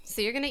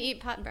So you're going to eat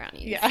pot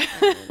brownies. Yeah.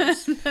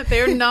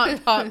 They're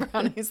not pot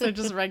brownies. They're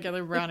just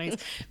regular brownies.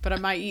 But I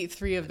might eat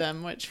 3 of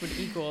them, which would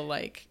equal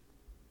like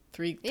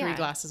three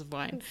glasses of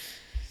wine.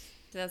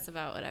 That's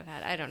about what I've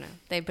had. I don't know.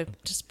 They would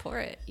just pour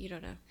it. You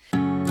don't know.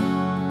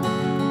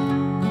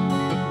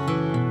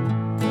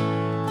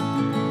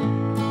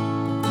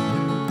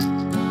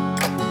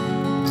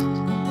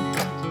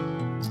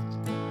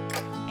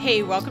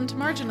 Hey, welcome to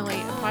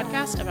Marginally, a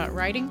podcast about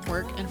writing,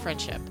 work, and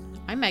friendship.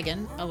 I'm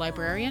Megan, a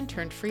librarian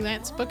turned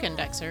freelance book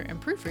indexer and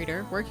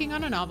proofreader working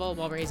on a novel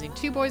while raising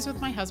 2 boys with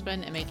my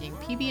husband and making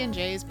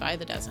PB&Js by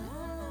the dozen.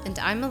 And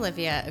I'm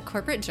Olivia, a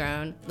corporate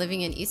drone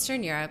living in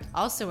Eastern Europe,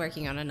 also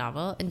working on a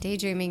novel and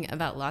daydreaming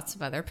about lots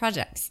of other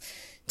projects.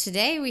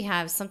 Today we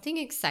have something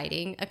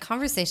exciting, a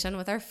conversation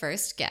with our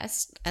first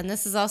guest, and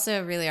this is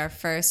also really our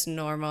first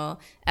normal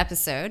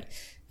episode.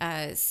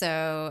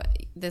 So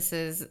this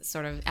is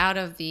sort of out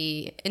of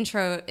the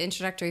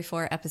introductory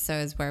 4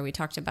 episodes where we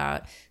talked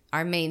about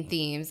our main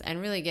themes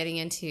and really getting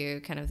into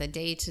kind of the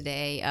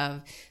day-to-day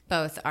of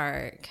both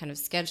our kind of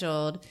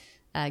scheduled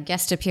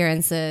guest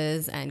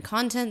appearances and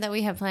content that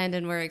we have planned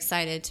and we're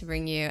excited to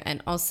bring you.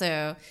 And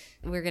also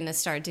we're going to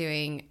start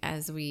doing,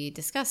 as we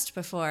discussed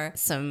before,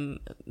 some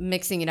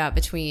mixing it up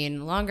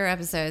between longer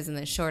episodes and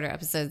then shorter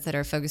episodes that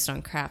are focused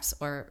on crafts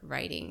or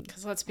writing.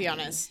 Because let's be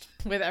honest,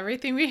 with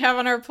everything we have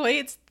on our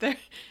plates,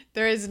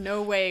 there is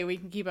no way we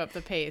can keep up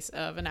the pace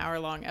of an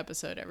hour-long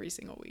episode every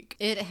single week.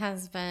 It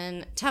has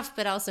been tough,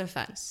 but also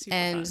fun.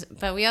 Fun.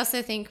 But we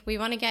also think we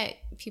want to get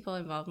people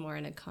involved more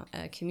in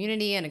a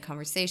community and a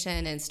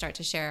conversation and start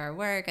to share our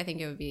work. I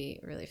think it would be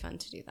really fun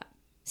to do that.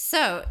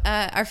 So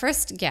our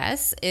first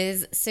guest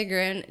is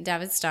Sigrun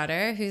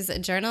Davidsdottir, who's a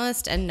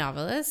journalist and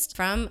novelist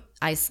from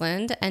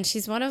Iceland, and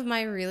she's one of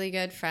my really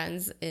good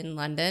friends in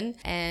London,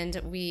 and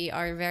we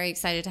are very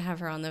excited to have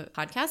her on the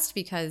podcast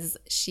because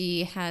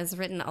she has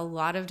written a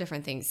lot of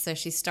different things. So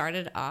she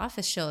started off,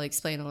 as she'll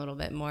explain a little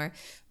bit more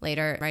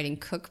later, writing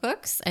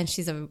cookbooks, and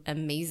she's an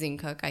amazing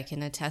cook. I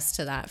can attest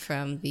to that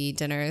from the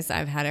dinners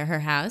I've had at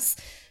her house,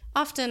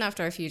 often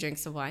after a few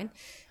drinks of wine.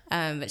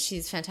 But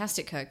she's a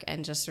fantastic cook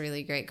and just a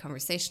really great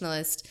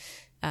conversationalist,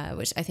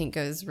 which I think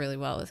goes really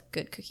well with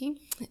good cooking.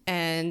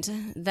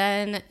 And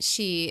then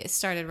she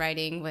started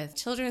writing with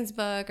children's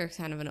book, or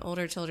kind of an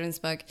older children's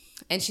book.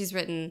 And she's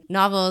written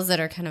novels that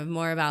are kind of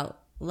more about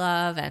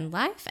love and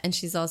life. And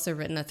she's also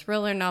written a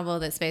thriller novel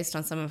that's based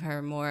on some of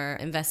her more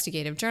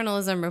investigative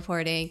journalism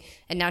reporting.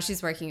 And now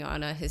she's working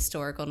on a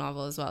historical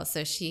novel as well.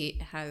 So she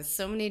has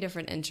so many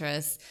different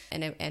interests.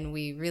 And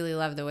we really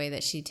love the way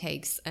that she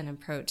takes an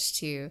approach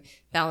to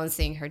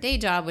balancing her day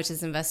job, which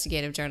is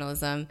investigative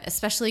journalism,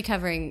 especially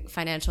covering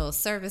financial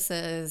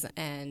services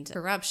and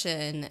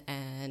corruption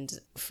and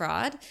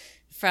fraud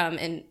from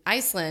in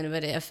Iceland,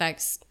 but it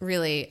affects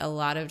really a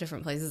lot of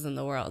different places in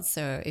the world.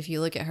 So if you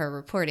look at her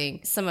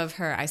reporting, some of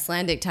her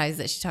Icelandic ties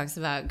that she talks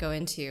about go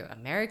into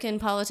American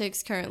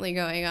politics currently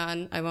going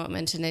on. I won't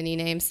mention any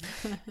names.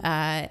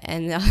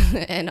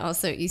 And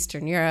also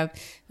Eastern Europe,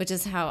 which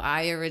is how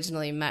I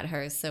originally met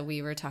her. So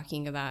we were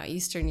talking about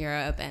Eastern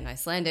Europe and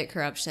Icelandic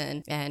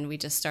corruption, and we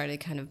just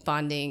started kind of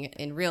bonding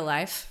in real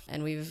life.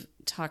 And we've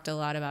talked a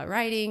lot about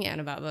writing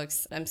and about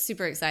books. I'm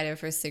super excited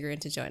for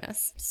Sigrun to join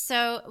us.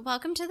 So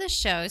welcome to the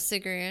show,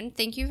 Sigrun.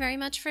 Thank you very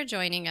much for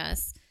joining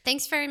us.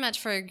 Thanks very much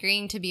for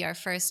agreeing to be our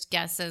first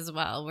guest as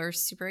well. We're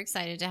super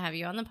excited to have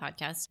you on the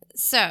podcast.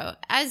 So,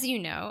 as you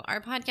know,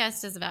 our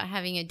podcast is about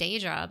having a day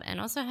job and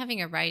also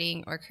having a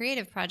writing or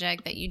creative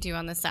project that you do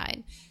on the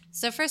side.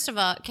 So first of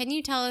all, can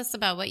you tell us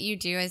about what you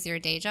do as your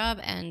day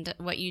job and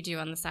what you do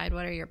on the side?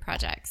 What are your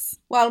projects?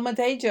 Well, my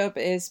day job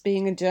is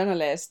being a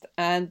journalist,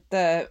 and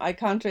I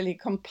can't really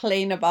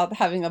complain about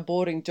having a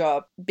boring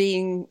job.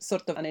 Being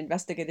sort of an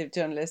investigative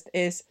journalist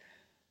is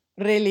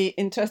really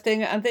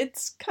interesting, and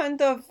it's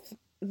kind of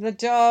the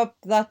job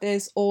that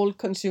is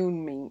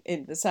all-consuming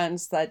in the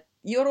sense that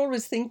you're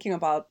always thinking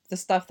about the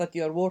stuff that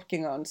you're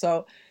working on.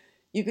 So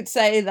you could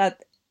say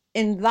that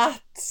in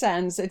that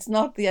sense, it's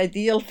not the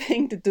ideal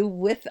thing to do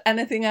with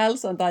anything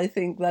else. And I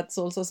think that's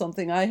also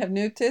something I have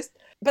noticed.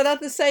 But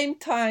at the same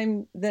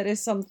time, there is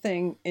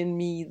something in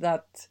me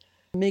that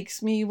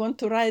makes me want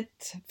to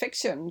write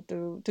fiction,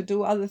 to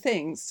do other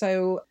things.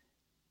 So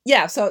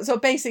yeah, so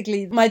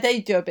basically my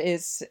day job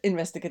is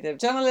investigative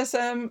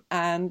journalism,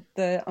 and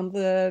on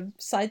the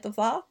side of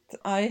that,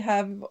 I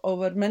have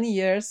over many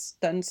years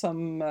done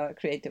some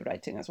creative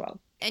writing as well.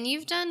 And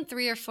you've done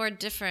 3 or 4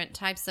 different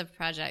types of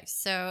projects.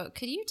 So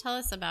could you tell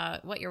us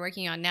about what you're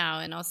working on now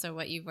and also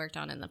what you've worked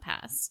on in the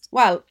past?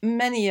 Well,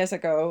 many years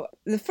ago,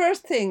 the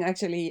first thing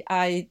actually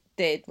I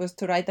did was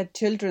to write a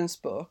children's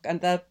book,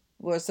 and that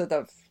was sort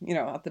of,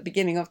 at the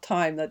beginning of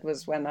time. That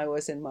was when I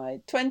was in my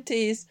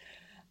 20s.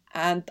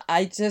 And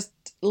I just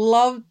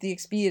loved the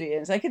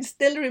experience. I can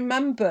still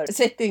remember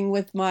sitting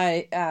with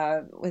my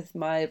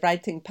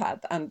writing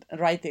pad and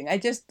writing. I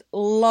just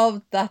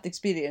loved that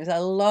experience. I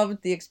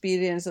loved the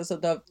experience of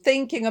sort of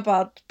thinking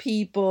about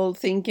people,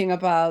 thinking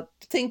about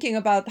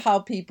how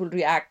people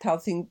react,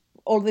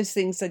 all these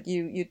things that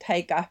you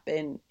take up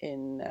in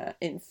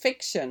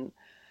fiction.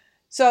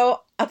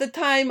 So at the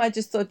time, I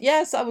just thought,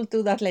 yes, I will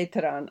do that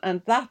later on.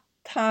 And that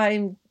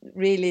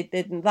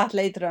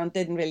later on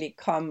didn't really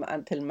come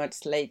until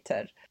much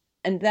later.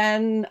 And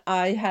then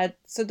I had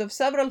sort of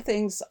several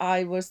things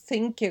I was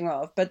thinking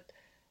of, but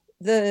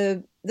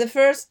the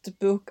first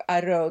book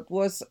I wrote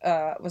was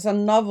a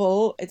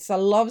novel. It's a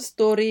love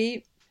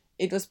story.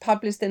 It was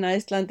published in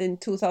Iceland in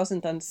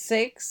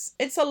 2006.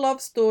 It's a love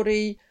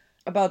story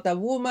about a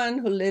woman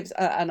who lives,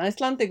 an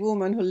Icelandic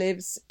woman who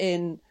lives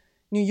in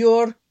New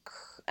York.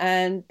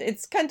 And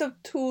it's kind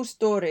of two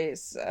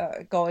stories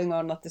going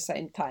on at the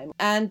same time.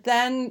 And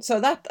then, so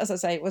that, as I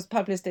say, was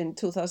published in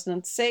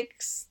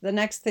 2006. The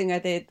next thing I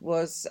did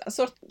was a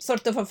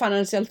sort of a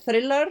financial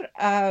thriller,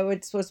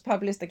 which was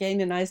published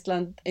again in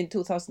Iceland in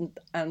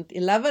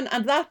 2011.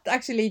 And that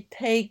actually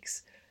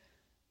takes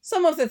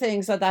some of the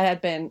things that I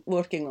had been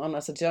working on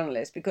as a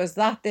journalist, because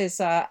that is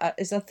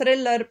a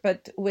thriller,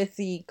 but with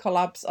the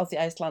collapse of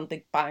the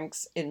Icelandic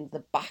banks in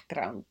the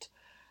background.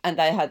 And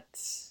I had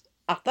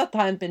at that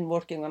time been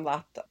working on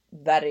that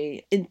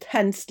very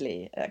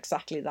intensely,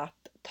 exactly that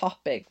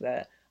topic.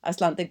 The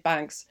Icelandic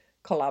banks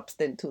collapsed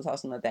in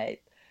 2008.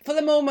 For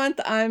the moment,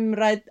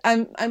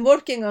 I'm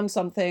working on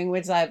something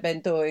which I've been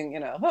doing,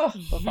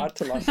 for far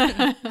too long.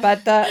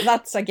 But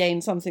that's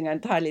again something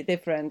entirely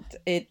different.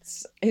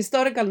 It's a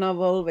historical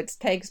novel which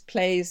takes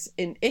place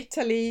in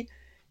Italy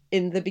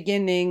in the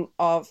beginning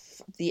of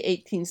the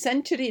 18th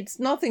century. It's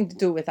nothing to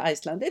do with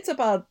Iceland. It's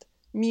about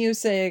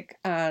music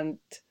and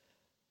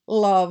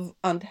love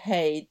and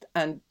hate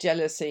and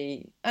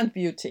jealousy and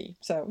beauty.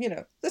 So,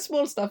 the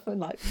small stuff in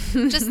life.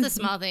 Just the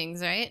small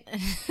things, right?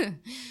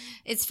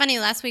 It's funny,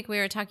 last week we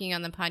were talking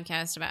on the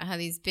podcast about how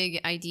these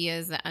big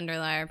ideas that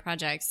underlie our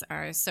projects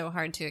are so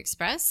hard to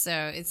express. So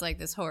it's like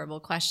this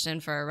horrible question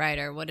for a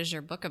writer: what is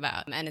your book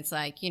about? And it's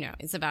like,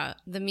 it's about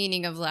the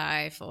meaning of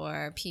life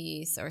or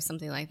peace or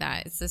something like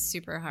that. It's a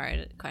super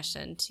hard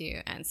question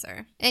to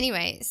answer.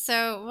 Anyway,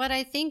 so what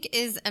I think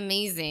is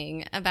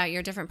amazing about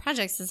your different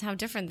projects is how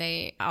different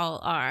they all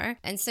are.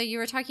 And so you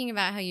were talking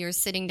about how you were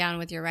sitting down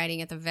with your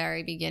writing at the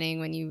very beginning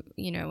when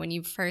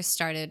you first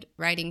started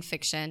writing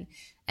fiction,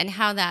 and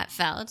how that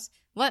felt.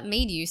 What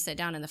made you sit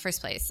down in the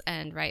first place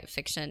and write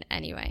fiction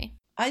anyway?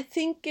 I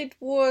think it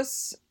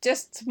was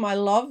just my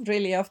love,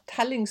 really, of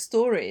telling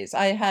stories.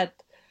 I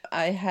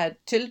had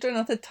children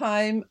at the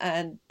time,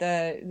 and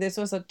this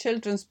was a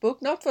children's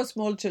book, not for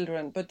small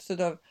children, but sort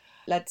of,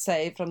 let's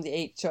say, from the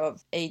age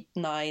of 8,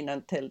 9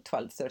 until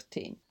 12,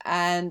 13.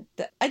 And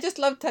I just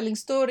loved telling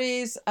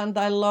stories, and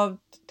I loved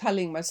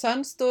telling my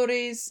son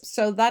stories.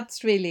 So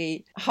that's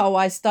really how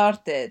I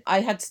started.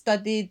 I had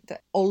studied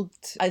old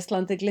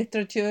Icelandic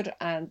literature,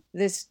 and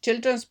this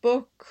children's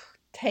book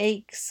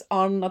takes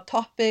on a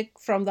topic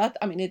from that.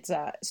 I mean, it's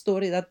a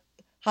story that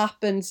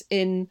happens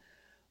in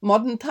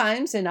modern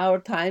times, in our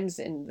times,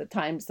 in the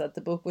times that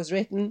the book was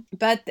written,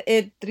 but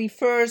it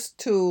refers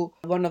to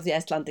one of the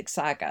Icelandic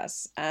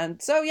sagas.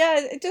 And so,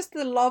 just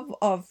the love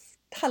of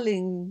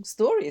telling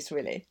stories,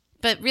 really.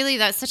 But really,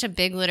 that's such a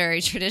big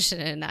literary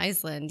tradition in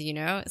Iceland,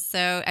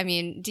 So, I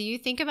mean, do you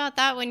think about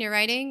that when you're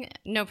writing?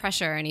 No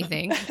pressure or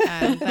anything.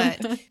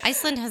 But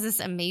Iceland has this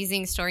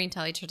amazing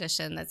storytelling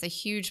tradition that's a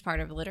huge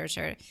part of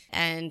literature.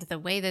 And the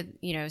way that,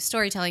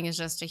 storytelling is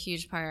just a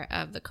huge part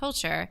of the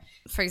culture.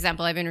 For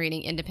example, I've been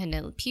reading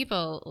Independent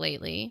People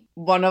lately.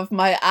 One of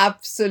my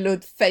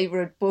absolute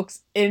favorite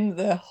books in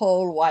the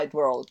whole wide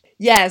world.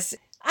 Yes,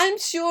 I'm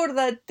sure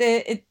that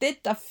it did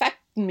affect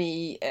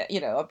me,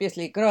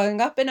 obviously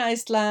growing up in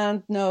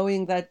Iceland,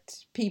 knowing that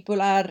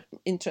people are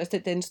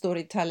interested in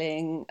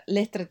storytelling.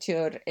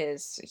 Literature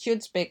is a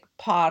huge big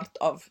part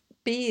of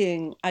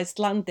being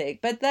Icelandic.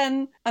 But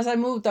then as I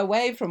moved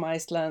away from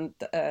Iceland,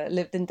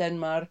 lived in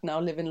Denmark, now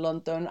live in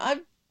London,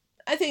 I've,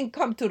 I think,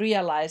 come to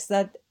realize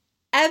that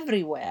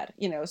everywhere,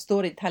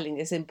 storytelling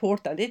is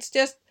important. It's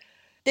just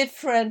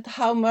different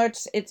how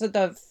much it sort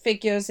of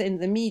figures in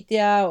the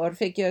media or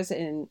figures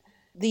in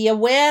the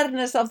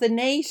awareness of the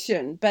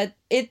nation, but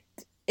it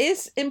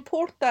is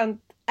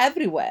important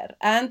everywhere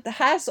and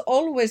has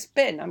always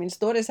been. I mean,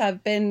 stories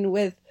have been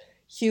with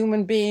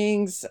human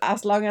beings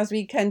as long as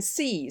we can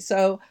see.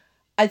 So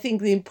I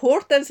think the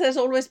importance has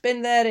always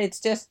been there. It's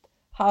just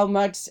how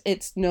much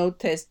it's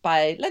noticed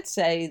by, let's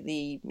say,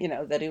 the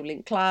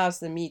ruling class,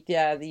 the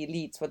media, the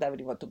elites, whatever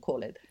you want to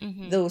call it.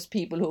 Mm-hmm. Those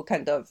people who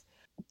kind of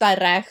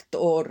direct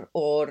or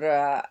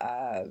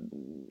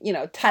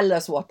tell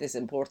us what is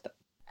important.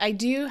 I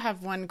do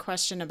have one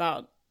question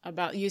about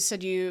you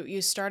said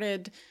you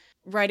started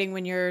writing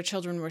when your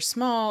children were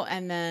small,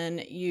 and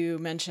then you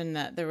mentioned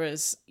that there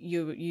was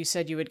you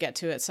said you would get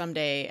to it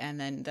someday,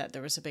 and then that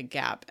there was a big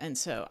gap. And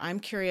so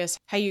I'm curious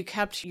how you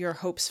kept your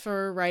hopes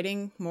for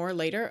writing more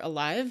later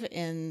alive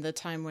in the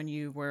time when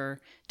you were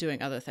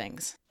doing other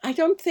things. I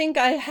don't think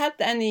I had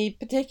any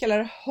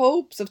particular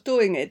hopes of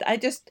doing it. I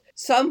just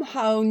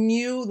somehow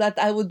knew that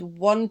I would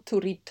want to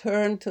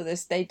return to the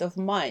state of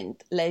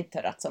mind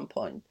later at some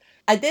point.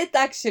 I did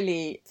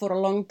actually, for a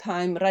long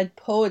time, write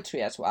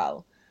poetry as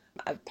well.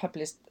 I've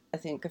published, I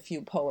think, a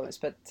few poems,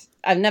 but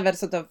I've never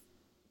sort of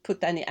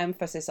put any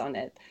emphasis on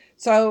it.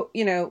 So,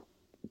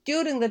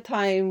 during the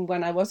time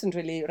when I wasn't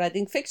really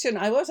writing fiction,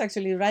 I was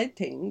actually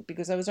writing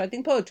because I was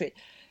writing poetry,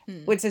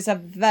 which is a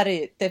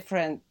very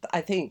different,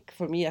 I think,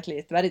 for me at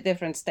least, very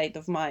different state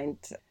of mind.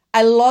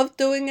 I love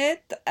doing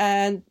it.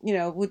 And,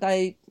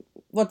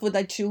 what would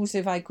I choose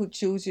if I could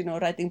choose,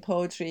 writing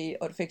poetry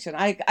or fiction?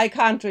 I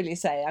can't really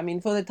say. I mean,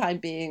 for the time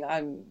being,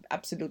 I'm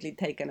absolutely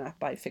taken up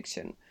by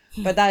fiction.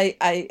 But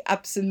I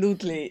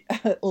absolutely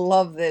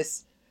love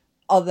this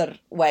other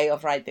way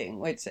of writing,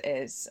 which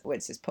is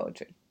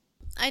poetry.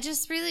 I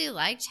just really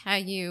liked how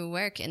you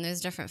work in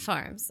those different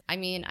forms. I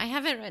mean, I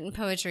haven't written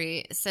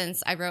poetry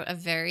since I wrote a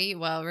very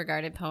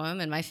well-regarded poem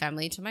in my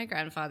family to my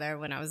grandfather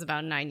when I was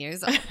about 9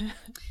 years old.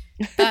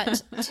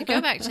 But to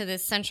go back to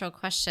this central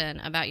question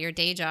about your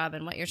day job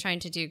and what you're trying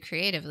to do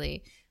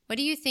creatively, what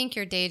do you think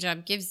your day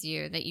job gives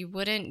you that you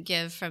wouldn't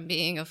give from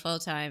being a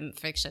full-time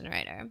fiction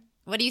writer?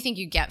 What do you think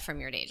you get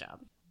from your day job?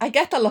 I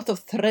get a lot of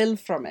thrill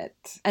from it.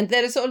 And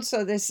there is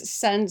also this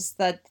sense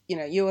that,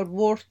 you are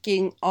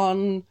working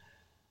on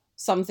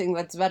something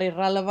that's very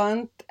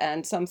relevant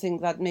and something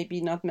that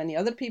maybe not many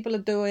other people are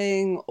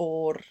doing,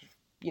 or,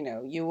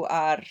 you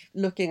are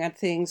looking at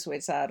things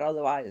which are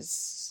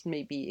otherwise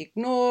maybe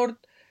ignored.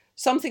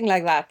 Something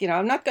like that.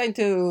 I'm not going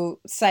to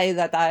say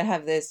that I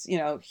have this,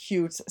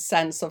 huge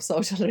sense of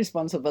social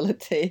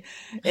responsibility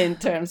in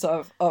terms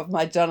of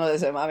my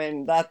journalism. I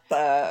mean, that,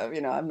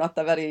 I'm not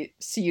a very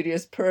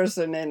serious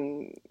person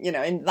in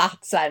that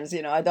sense.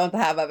 I don't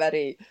have a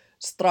very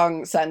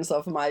strong sense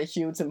of my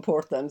huge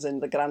importance in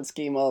the grand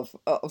scheme of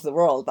the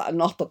world.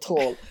 Not at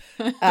all.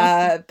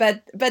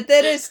 But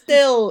there is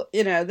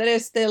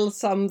still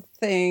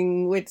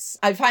something which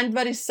I find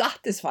very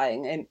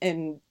satisfying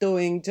in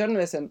doing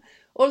journalism.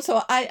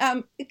 Also, I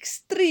am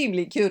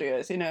extremely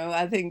curious.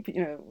 I think,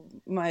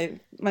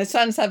 my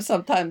sons have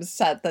sometimes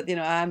said that,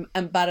 I'm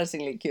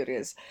embarrassingly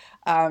curious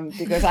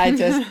because I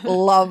just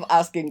love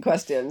asking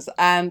questions.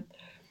 And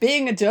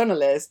being a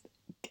journalist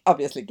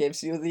obviously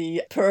gives you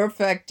the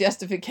perfect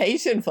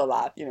justification for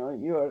that.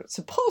 You're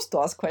supposed to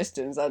ask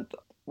questions, and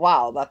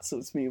wow, that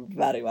suits me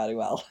very, very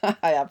well.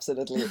 I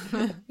absolutely.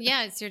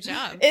 Yeah, it's your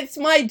job. It's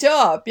my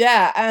job,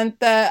 yeah. And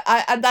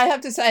I have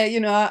to say,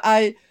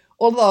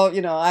 although,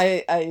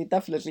 I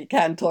definitely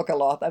can talk a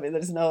lot. I mean,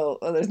 there's no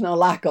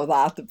lack of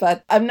that.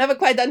 But I've never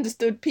quite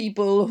understood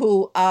people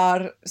who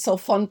are so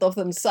fond of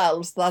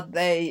themselves that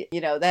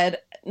they're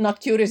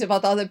not curious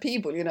about other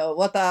people.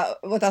 What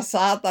a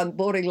sad and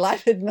boring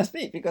life it must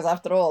be. Because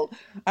after all,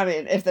 I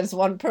mean, if there's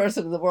one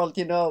person in the world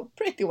you know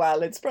pretty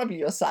well, it's probably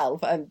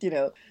yourself. And,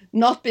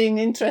 not being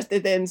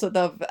interested in sort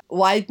of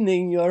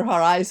widening your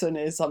horizon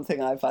is something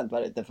I find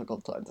very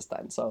difficult to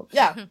understand. So,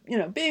 yeah,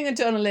 being a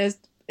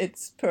journalist,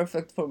 it's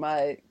perfect for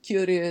my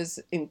curious,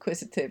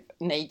 inquisitive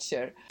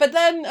nature. But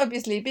then,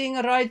 obviously, being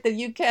a writer,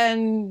 you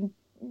can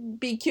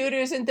be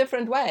curious in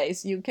different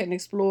ways. You can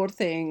explore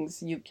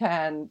things. You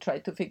can try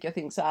to figure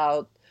things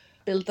out,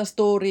 build a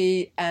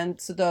story, and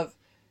sort of,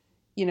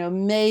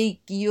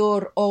 make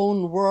your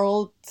own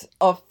world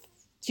of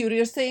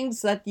curious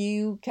things that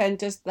you can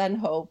just then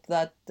hope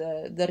that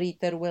the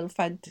reader will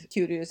find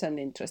curious and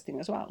interesting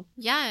as well.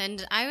 Yeah,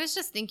 and I was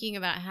just thinking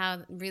about how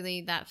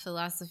really that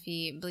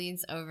philosophy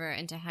bleeds over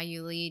into how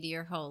you lead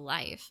your whole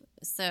life.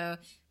 So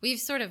we've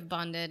sort of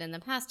bonded in the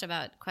past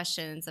about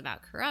questions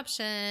about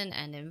corruption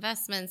and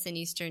investments in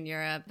Eastern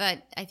Europe,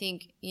 but I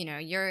think,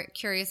 you're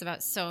curious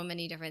about so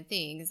many different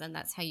things, and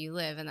that's how you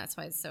live, and that's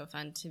why it's so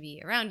fun to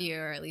be around you,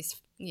 or at least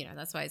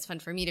that's why it's fun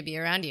for me to be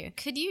around you.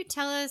 Could you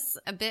tell us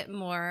a bit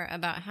more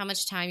about how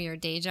much time your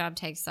day job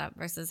takes up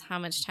versus how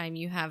much time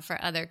you have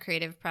for other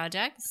creative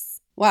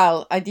projects?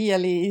 Well,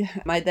 ideally,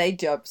 my day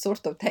job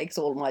sort of takes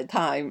all my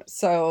time.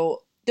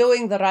 So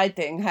doing the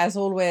writing has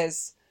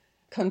always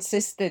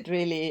consisted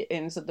really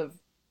in sort of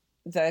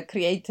the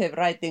creative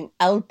writing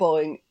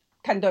elbowing,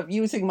 kind of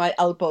using my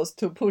elbows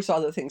to push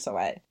other things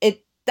away.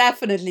 It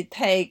definitely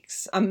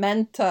takes a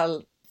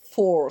mental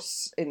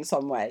force in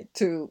some way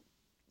to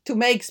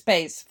make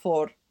space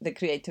for the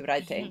creative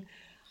writing. Mm-hmm.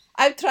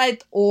 I've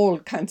tried all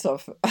kinds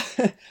of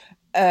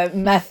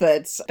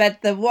methods,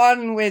 but the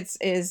one which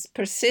is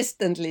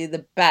persistently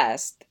the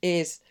best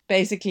is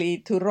basically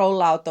to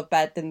roll out of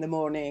bed in the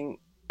morning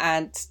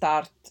and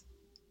start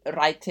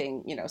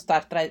writing,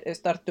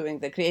 start doing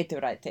the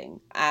creative writing,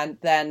 and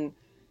then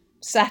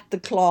set the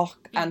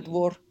clock and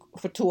work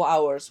for 2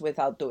 hours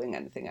without doing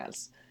anything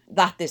else.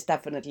 That is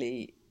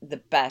definitely the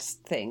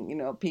best thing.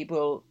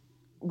 People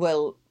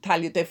will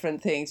tell you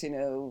different things.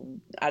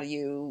 Are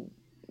you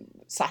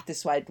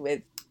satisfied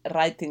with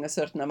writing a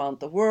certain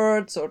amount of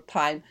words or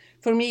time?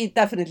 For me,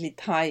 definitely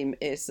time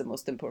is the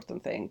most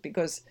important thing,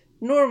 because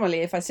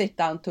normally if I sit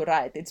down to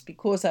write, it's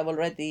because I've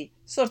already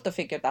sort of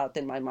figured out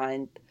in my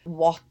mind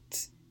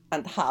what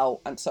and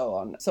how and so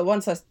on. So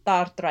once I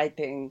start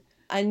writing,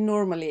 I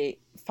normally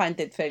find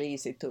it fairly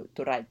easy to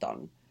write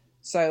on.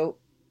 So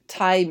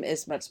time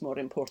is much more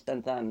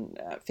important than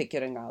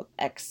figuring out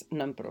X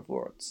number of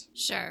words.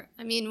 Sure.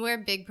 I mean, we're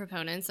big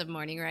proponents of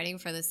morning writing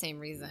for the same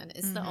reason.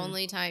 It's the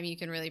only time you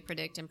can really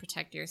predict and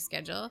protect your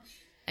schedule.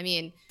 I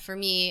mean, for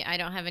me, I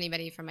don't have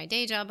anybody from my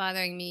day job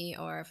bothering me,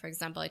 or for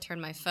example, I turn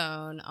my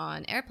phone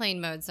on airplane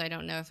mode, so I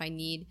don't know if I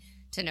need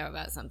to know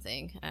about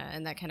something,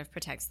 and that kind of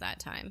protects that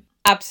time.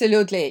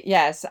 Absolutely,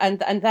 yes. And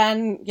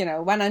then,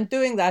 when I'm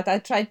doing that, I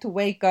try to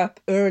wake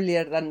up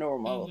earlier than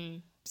normal. Mm-hmm.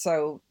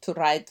 So to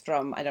write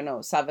from,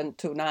 7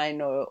 to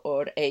 9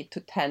 or 8 to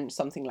 10,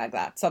 something like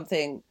that.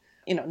 Something,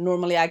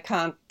 normally I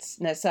can't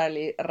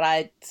necessarily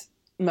write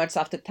much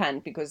after 10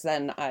 because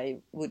then I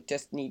would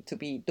just need to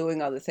be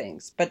doing other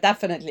things. But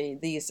definitely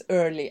these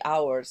early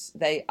hours,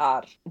 they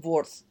are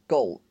worth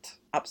gold.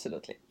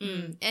 Absolutely.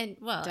 And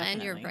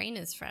your brain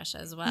is fresh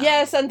as well.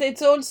 Yes, and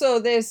it's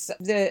also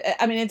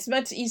it's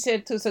much easier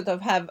to sort of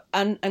have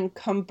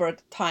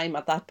unencumbered time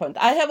at that point.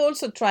 I have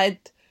also tried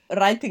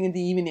writing in the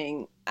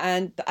evening,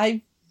 and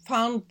I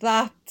found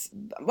that,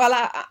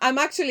 I'm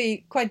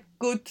actually quite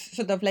good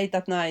sort of late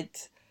at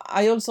night.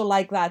 I also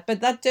like that,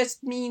 but that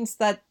just means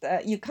that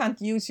you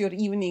can't use your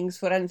evenings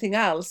for anything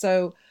else.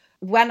 So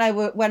when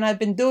I've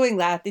been doing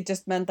that, it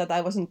just meant that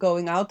I wasn't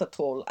going out at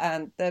all,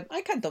 and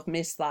I kind of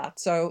miss that.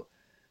 So,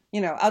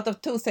 out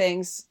of two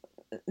things,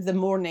 the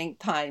morning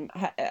time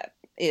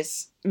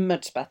is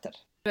much better.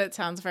 It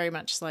sounds very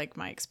much like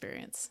my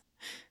experience.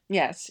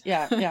 Yes,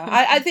 yeah.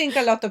 I think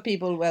a lot of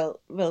people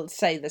will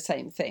say the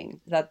same thing,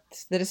 that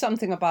there is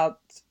something about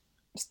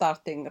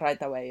starting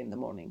right away in the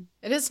morning.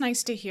 It is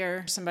nice to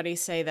hear somebody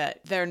say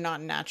that they're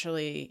not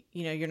naturally,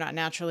 you're not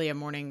naturally a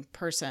morning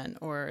person,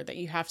 or that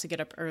you have to get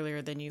up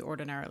earlier than you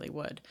ordinarily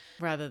would,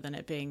 rather than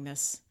it being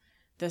this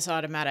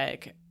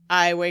automatic,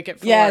 I wake at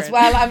 4. Yes,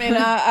 well,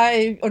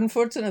 I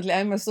unfortunately,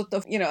 I'm a sort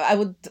of,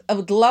 I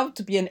would love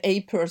to be an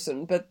A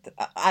person, but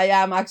I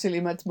am actually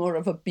much more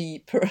of a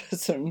B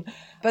person.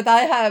 But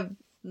I have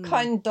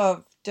kind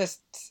of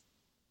just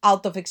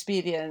out of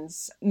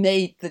experience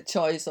made the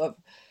choice of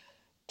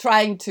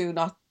trying to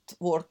not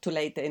work too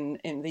late in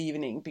the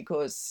evening,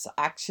 because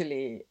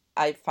actually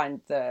I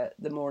find the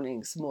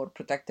mornings more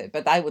productive.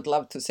 But I would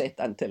love to sit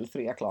until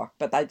 3 o'clock,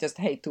 but I just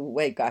hate to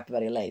wake up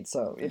very late.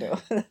 So,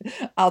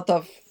 out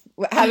of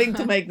having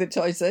to make the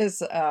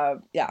choices,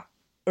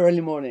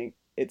 early morning,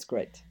 it's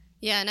great.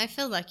 Yeah, and I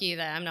feel lucky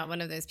that I'm not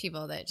one of those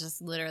people that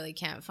just literally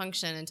can't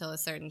function until a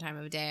certain time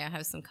of day. I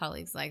have some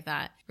colleagues like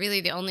that.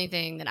 Really, the only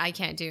thing that I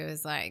can't do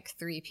is like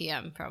 3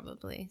 p.m.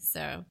 probably.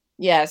 So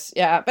yes,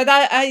 yeah, but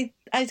I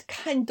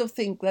kind of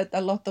think that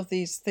a lot of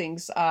these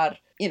things are,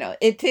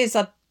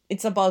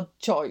 it's about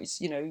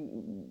choice,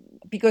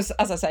 because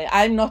as I say,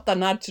 I'm not a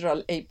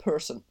natural A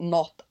person,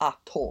 not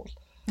at all.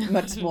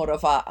 Much more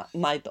of a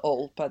night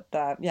owl, but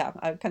I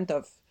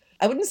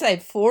wouldn't say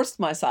forced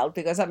myself,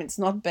 because it's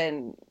not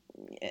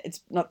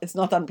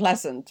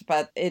unpleasant,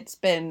 but it's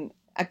been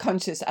a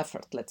conscious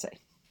effort, let's say.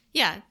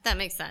 Yeah, that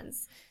makes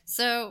sense.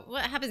 So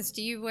what happens?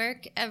 Do you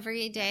work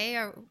every day,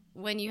 or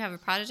when you have a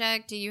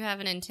project, do you have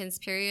an intense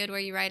period where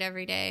you write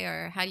every day,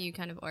 or how do you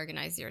kind of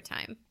organize your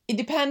time? It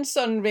depends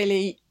on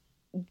really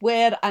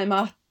where I'm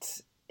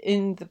at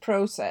in the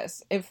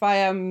process. If I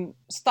am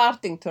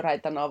starting to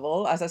write a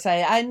novel, as I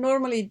say, I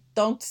normally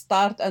don't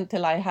start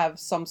until I have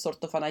some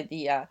sort of an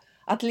idea,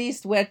 at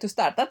least where to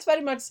start. That's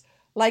very much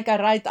like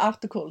I write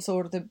articles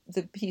or the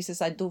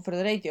pieces I do for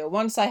the radio.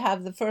 Once I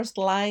have the first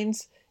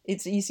lines,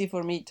 it's easy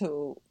for me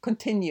to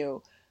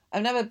continue.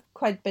 I've never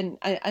quite been,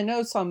 I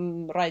know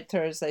some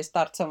writers, they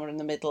start somewhere in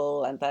the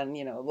middle and then,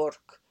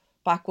 work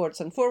backwards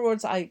and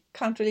forwards. I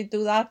can't really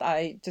do that.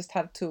 I just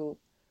have to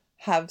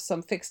have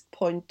some fixed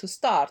point to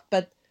start.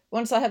 But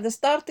once I have the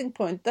starting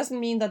point, doesn't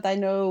mean that I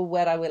know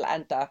where I will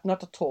end up,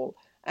 not at all.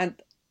 And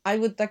I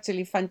would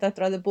actually find that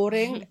rather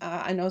boring.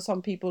 I know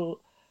some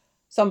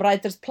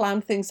writers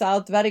plan things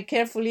out very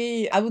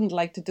carefully. I wouldn't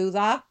like to do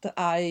that.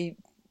 I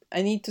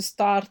need to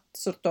start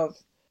sort of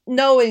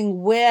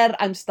knowing where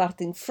I'm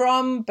starting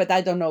from, but I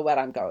don't know where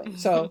I'm going.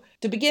 So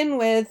to begin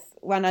with,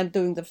 when I'm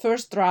doing the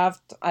first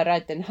draft, I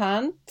write in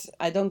hand.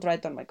 I don't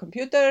write on my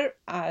computer.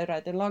 I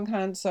write in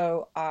longhand.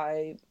 So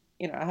I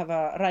have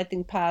a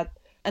writing pad.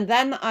 And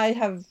then I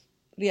have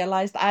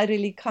realized I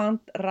really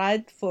can't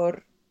write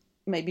for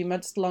maybe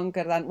much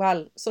longer than,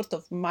 sort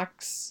of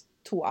max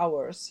 2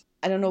 hours.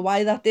 I don't know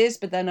why that is,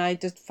 but then I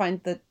just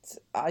find that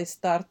I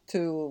start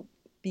to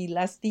be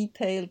less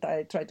detailed.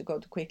 I try to go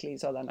too quickly,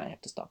 so then I have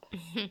to stop.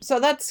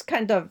 So that's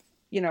kind of,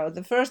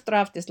 the first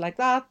draft is like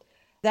that.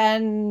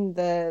 Then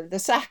the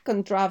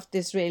second draft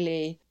is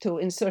really to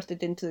insert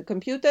it into the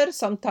computer.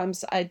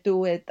 Sometimes I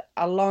do it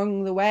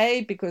along the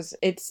way because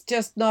it's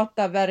just not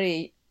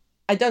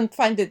I don't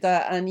find it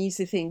an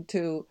easy thing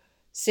to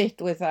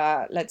sit with,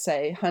 let's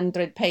say,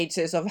 100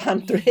 pages of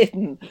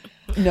handwritten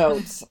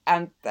notes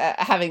and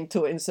having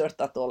to insert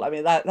that all. I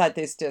mean, that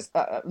is just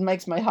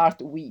makes my heart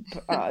weep,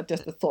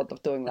 just the thought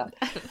of doing that.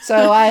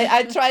 So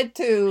I tried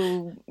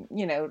to,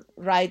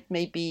 write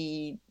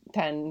maybe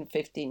 10,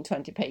 15,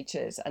 20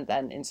 pages and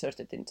then insert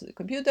it into the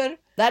computer.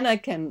 Then I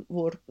can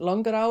work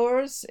longer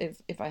hours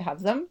if I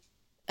have them.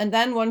 And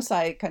then once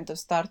I kind of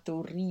start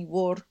to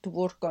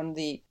work on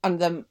the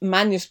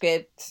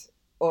manuscript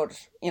or,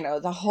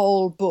 the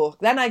whole book,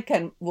 then I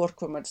can work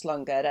for much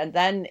longer. And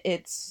then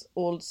it's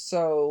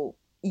also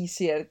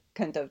easier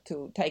kind of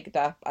to take it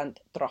up and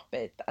drop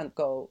it and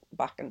go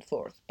back and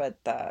forth. But,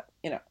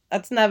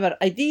 that's never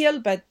ideal,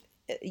 but,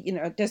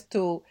 just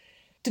to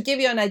give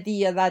you an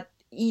idea that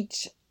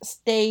each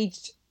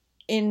stage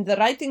in the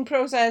writing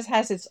process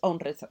has its own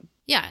rhythm.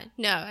 Yeah,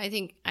 no, I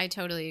think I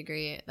totally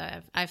agree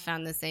that I've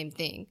found the same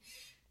thing.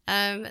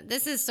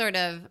 This is sort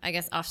of, I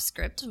guess, off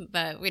script,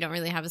 but we don't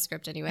really have a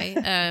script anyway.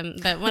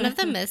 But one of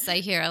the myths I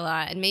hear a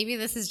lot, and maybe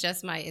this is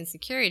just my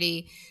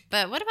insecurity,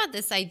 but what about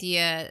this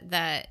idea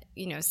that,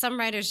 some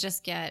writers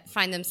just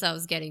find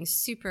themselves getting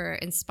super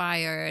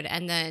inspired,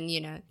 and then,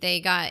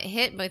 they got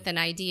hit with an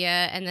idea,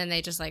 and then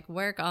they just like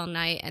work all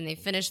night and they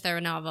finish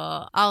their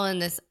novel all in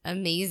this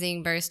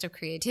amazing burst of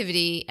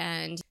creativity,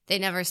 and they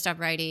never stop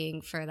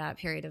writing for that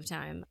period of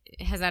time.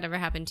 Has that ever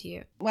happened to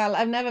you? Well,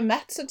 I've never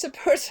met such a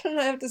person,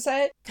 I have to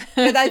say.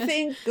 But I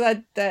think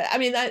that,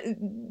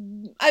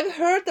 I've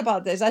heard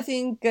about this. I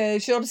think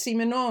Georges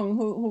Simenon,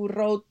 who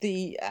wrote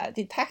the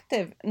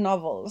detective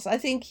novels, I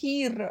think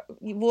he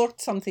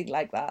worked something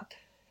like that.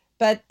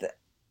 But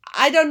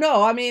I don't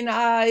know. I mean,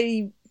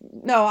 I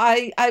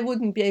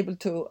wouldn't be able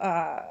to,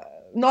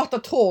 not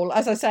at all.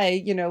 As I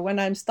say, when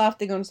I'm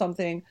starting on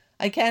something,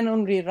 I can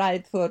only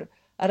write for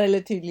a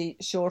relatively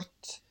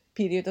short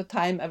period of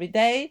time every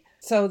day.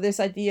 So this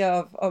idea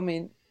of, oh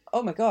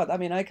my God,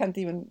 I can't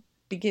even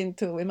begin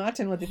to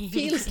imagine what it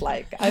feels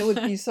like.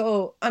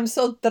 I'm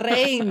so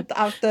drained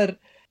after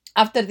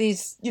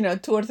these, 2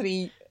 or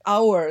 3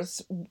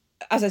 hours,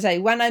 as I say,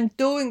 when I'm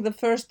doing the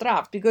first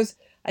draft, because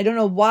I don't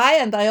know why,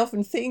 and I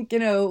often think,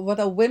 what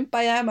a wimp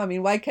I am.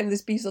 Why can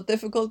this be so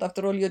difficult?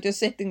 After all, you're just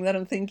sitting there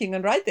and thinking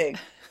and writing.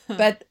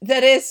 But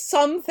there is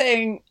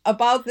something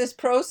about this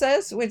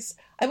process which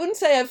I wouldn't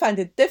say I find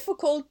it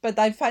difficult, but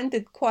I find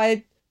it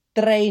quite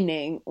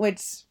draining,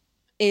 which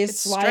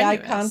is why strenuous. I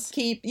can't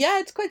keep,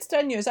 it's quite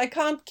strenuous. I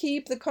can't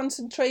keep the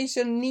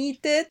concentration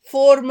needed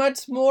for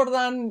much more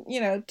than,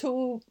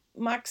 2,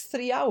 max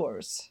 3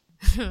 hours.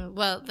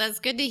 Well, that's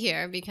good to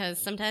hear,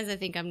 because sometimes I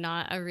think I'm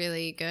not a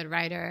really good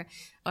writer,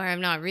 or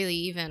I'm not really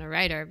even a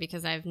writer,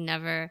 because I've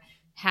never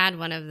had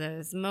one of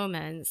those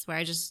moments where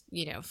I just,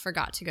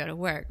 forgot to go to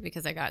work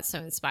because I got so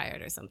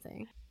inspired or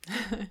something.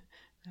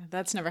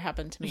 That's never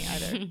happened to me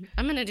either.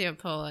 I'm going to do a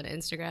poll on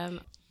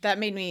Instagram. That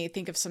made me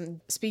think of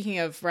speaking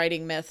of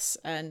writing myths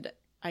and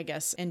I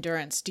guess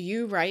endurance. Do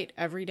you write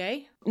every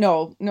day?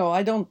 No,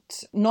 I don't,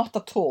 not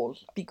at all,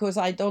 because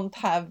I don't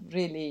have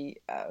really,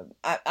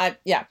 I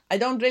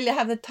don't really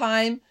have the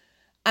time,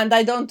 and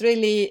I don't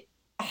really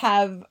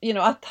have,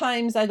 at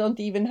times I don't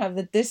even have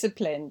the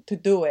discipline to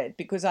do it,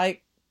 because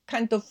I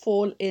kind of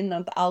fall in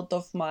and out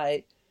of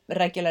my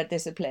regular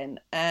discipline.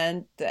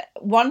 And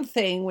one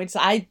thing which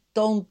I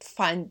don't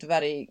find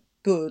very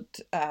good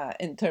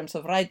in terms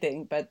of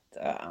writing, but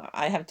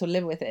I have to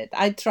live with it.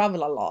 I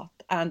travel a lot,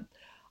 and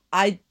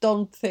I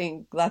don't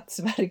think that's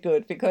very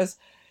good, because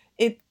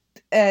it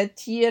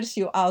tears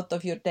you out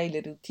of your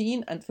daily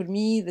routine. And for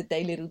me, the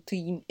daily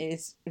routine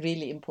is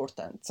really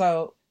important.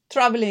 So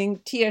traveling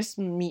tears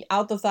me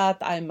out of that.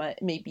 I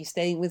may be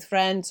staying with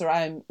friends, or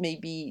I'm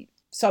maybe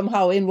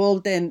somehow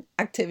involved in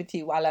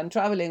activity while I'm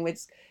traveling, which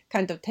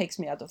kind of takes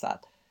me out of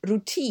that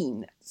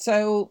routine.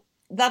 So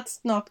that's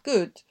not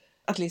good.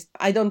 At least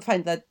I don't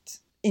find that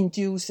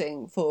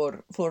inducing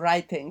for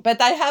writing.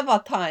 But I have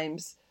at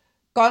times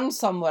gone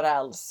somewhere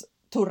else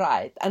to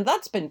write, and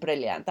that's been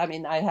brilliant.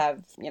 I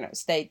have,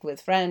 stayed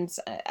with friends,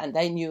 and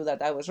they knew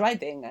that I was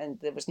writing, and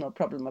there was no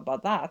problem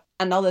about that.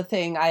 Another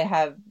thing, I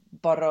have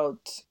borrowed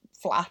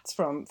flats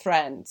from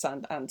friends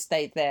and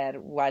stayed there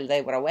while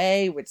they were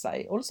away, which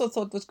I also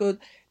thought was good,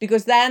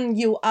 because then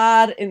you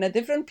are in a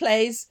different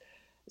place.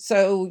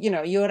 So,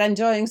 you're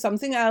enjoying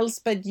something else,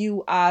 but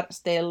you are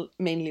still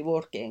mainly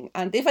working.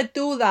 And if I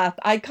do that,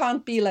 I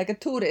can't be like a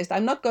tourist.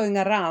 I'm not going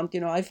around,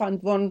 I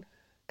find one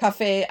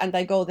cafe and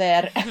I go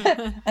there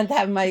and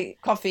have my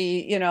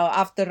coffee,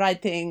 after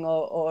writing,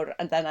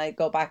 and then I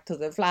go back to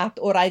the flat,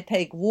 or I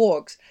take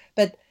walks.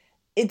 But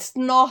it's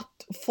not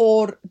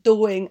for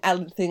doing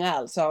anything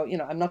else. So,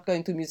 I'm not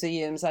going to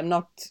museums. I'm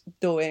not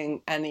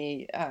doing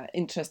any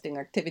interesting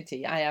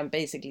activity. I am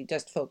basically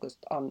just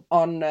focused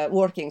on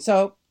working.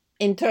 So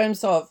in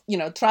terms of,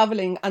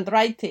 traveling and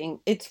writing,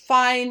 it's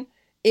fine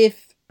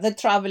if the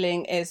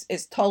traveling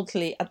is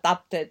totally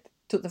adapted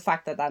to the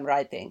fact that I'm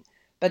writing.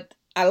 But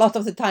a lot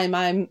of the time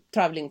I'm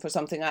traveling for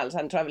something else.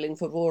 I'm traveling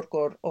for work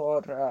or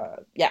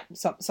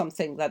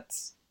something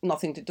that's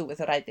nothing to do with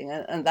the writing.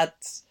 And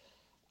that's,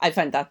 I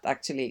find that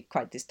actually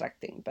quite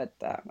distracting. But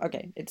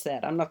okay, it's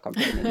there. I'm not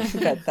complaining.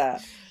 But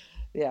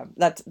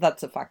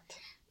that's a fact.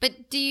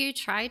 But do you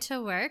try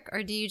to work,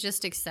 or do you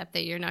just accept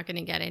that you're not going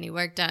to get any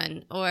work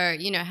done? Or,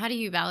 how do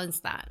you balance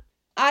that?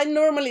 I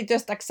normally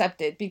just accept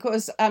it,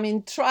 because,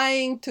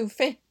 trying to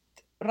fit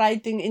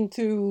writing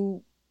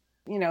into,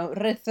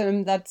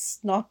 rhythm that's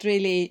not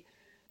really,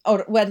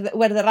 or where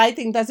the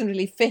writing doesn't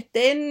really fit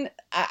in,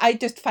 I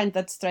just find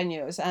that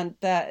strenuous, and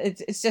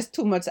it's just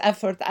too much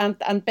effort,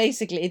 and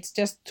basically it's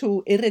just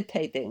too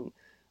irritating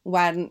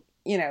when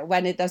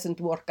when it doesn't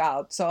work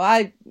out. So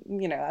I've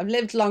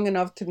lived long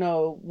enough to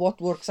know what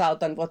works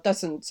out and what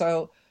doesn't.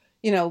 So,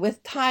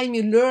 with time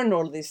you learn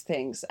all these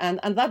things, and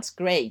that's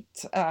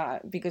great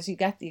because you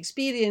get the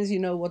experience,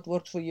 what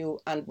works for you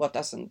and what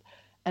doesn't.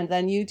 And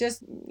then you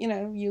just,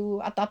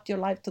 you adapt your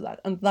life to that.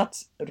 And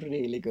that's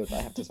really good,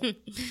 I have to say.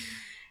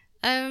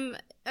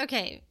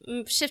 Okay,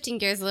 shifting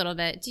gears a little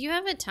bit. Do you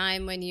have a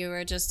time when you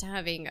were just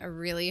having a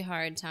really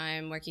hard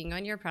time working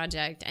on your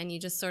project and you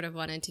just sort of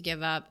wanted to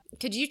give up?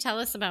 Could you tell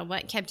us about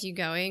what kept you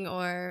going,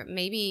 or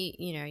maybe,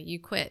 you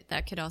quit?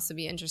 That could also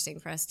be interesting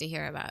for us to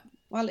hear about.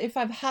 Well, if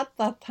I've had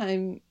that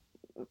time,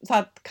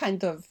 that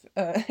kind of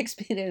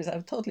experience,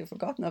 I've totally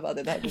forgotten about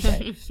it, I have to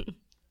say.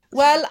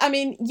 Well, I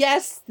mean,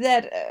 yes,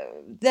 there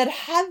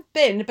have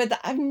been, but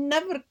I've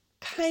never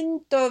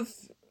kind of,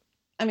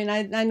 I mean,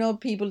 I know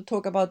people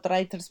talk about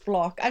writer's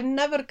block. I've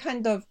never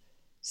kind of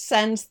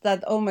sensed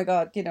that, oh my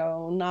God,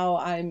 now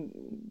I'm,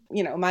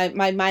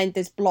 my mind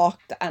is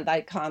blocked and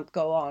I can't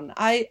go on.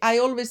 I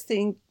always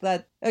think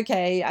that,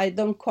 okay, I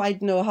don't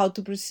quite know how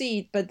to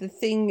proceed, but the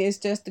thing is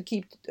just to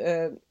keep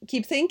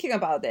thinking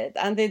about it.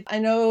 And I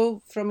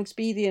know from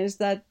experience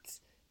that,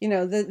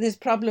 this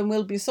problem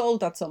will be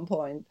solved at some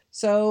point.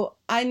 So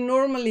I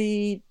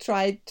normally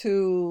try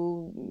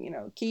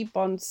to, keep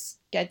on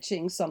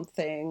sketching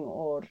something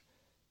or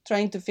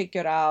trying to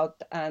figure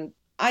out, and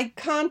I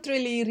can't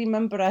really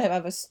remember I have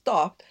ever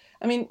stopped.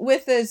 I mean,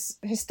 with this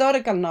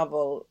historical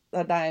novel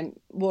that I'm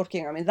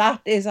working, I mean,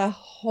 that is a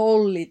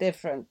wholly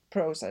different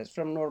process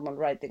from normal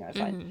writing, I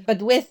find. Mm-hmm.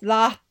 But with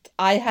that,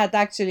 I had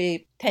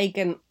actually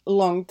taken a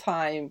long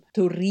time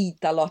to read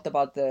a lot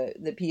about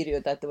the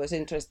period that I was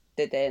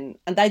interested in.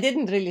 And I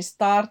didn't really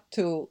start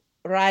to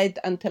write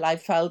until I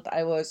felt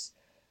I was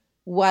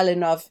well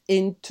enough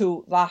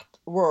into that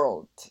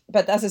world.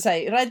 But as I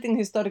say, writing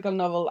historical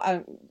novel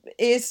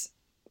is,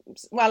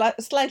 well,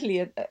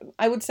 slightly,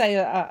 I would say,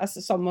 a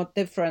somewhat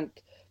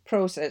different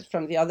process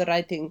from the other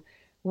writing,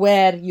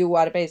 where you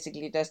are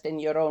basically just in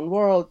your own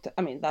world.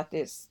 I mean, that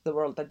is the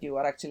world that you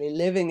are actually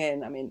living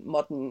in. I mean,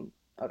 modern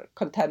or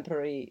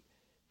contemporary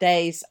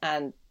days,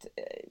 and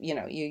you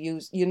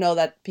know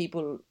that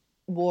people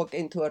walk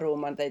into a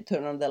room and they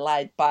turn on the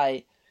light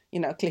by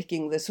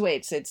clicking the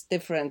switch. It's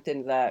different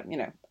in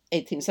the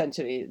 18th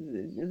century.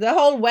 The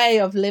whole way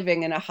of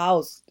living in a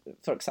house,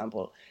 for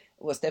example,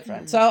 was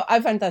different. So I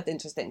find that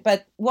interesting.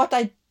 But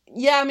I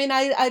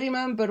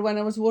remember when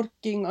I was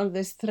working on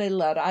this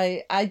thriller,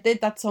 I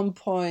did at some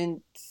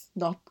point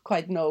not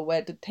quite know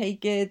where to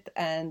take it,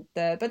 and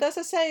but as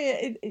I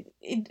say,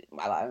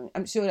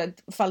 I'm sure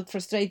it felt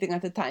frustrating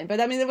at the time.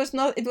 But I mean, it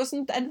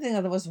wasn't anything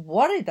that I was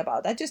worried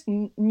about. I just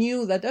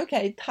knew that,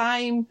 okay,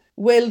 time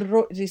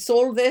will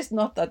resolve this.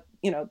 Not that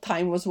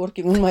time was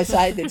working on my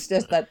side. It's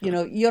just that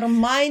your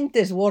mind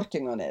is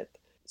working on it.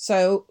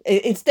 So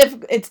it's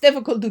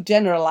difficult to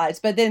generalize.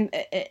 But then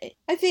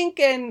I think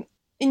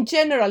in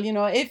general,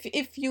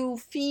 if you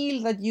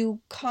feel that you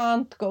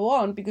can't go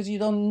on because you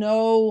don't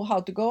know how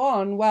to go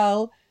on,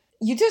 well,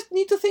 you just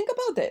need to think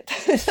about it.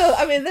 So,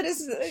 I mean, there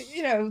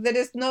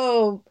is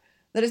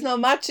no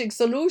magic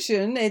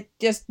solution. It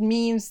just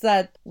means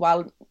that,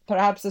 well,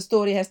 perhaps the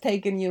story has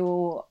taken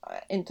you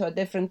into a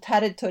different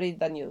territory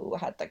than you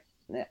had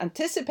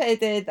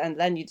anticipated, and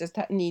then you just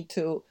need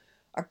to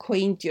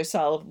acquaint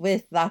yourself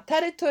with that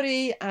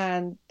territory,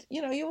 and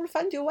you will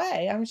find your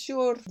way. I'm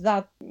sure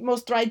that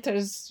most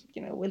writers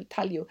will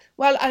tell you.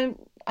 Well,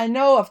 I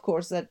know, of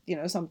course, that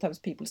sometimes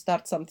people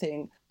start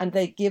something and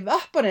they give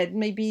up on it.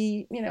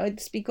 Maybe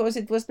it's because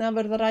it was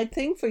never the right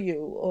thing for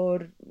you,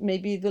 or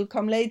maybe it will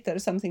come later,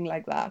 something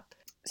like that.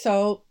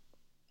 So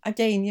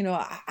again,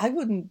 I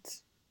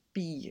wouldn't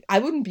be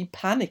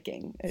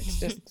panicking. It's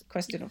just a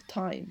question of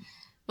time.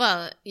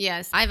 Well,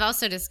 yes, I've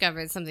also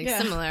discovered something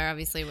similar,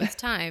 obviously, with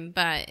time,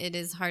 but it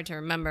is hard to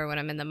remember when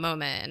I'm in the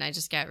moment, and I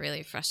just get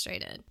really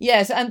frustrated.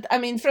 Yes, and I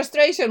mean,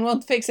 frustration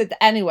won't fix it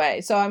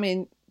anyway. So, I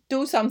mean,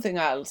 do something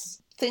else.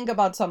 Think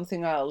about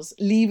something else.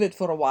 Leave it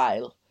for a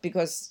while,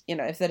 because,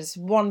 if there is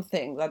one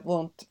thing that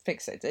won't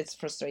fix it, it's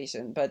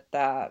frustration. But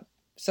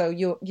so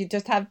you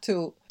just have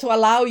to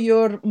allow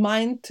your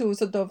mind to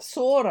sort of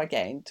soar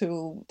again,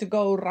 to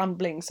go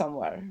rambling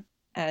somewhere,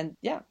 and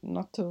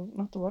not to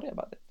worry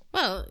about it.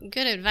 Well,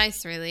 good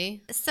advice,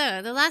 really.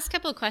 So the last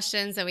couple of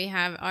questions that we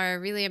have are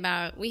really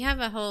about, we have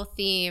a whole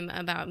theme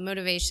about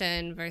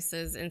motivation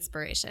versus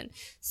inspiration.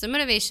 So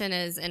motivation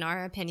is, in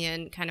our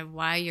opinion, kind of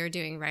why you're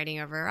doing writing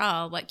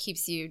overall, what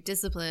keeps you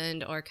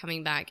disciplined or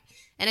coming back.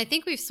 And I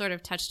think we've sort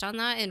of touched on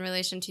that in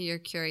relation to your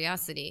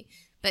curiosity.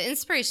 But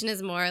inspiration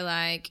is more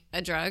like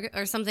a drug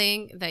or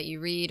something that you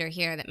read or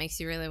hear that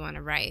makes you really want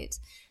to write.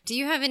 Do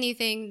you have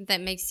anything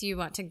that makes you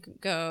want to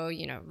go,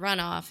 run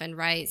off and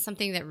write,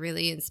 something that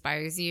really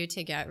inspires you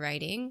to get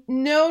writing?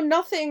 No,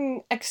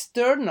 nothing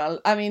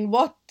external. I mean,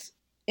 what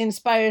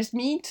inspires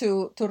me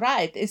to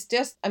write is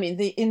just, I mean,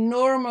 the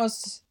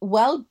enormous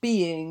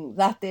well-being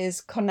that is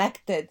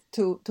connected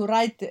to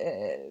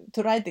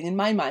writing in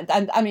my mind.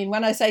 And I mean,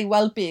 when I say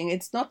well-being,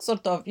 it's not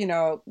sort of,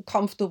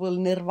 comfortable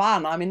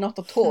nirvana. I mean, not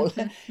at all.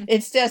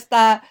 It's just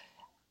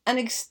an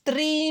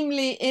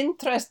extremely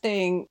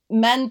interesting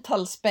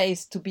mental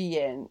space to be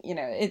in. You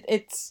know,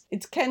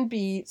 it can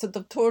be sort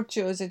of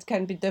tortuous, it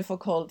can be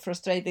difficult,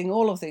 frustrating,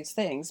 all of these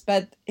things.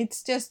 But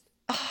it's just,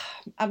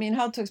 I mean,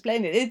 how to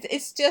explain it?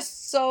 It's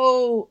just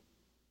so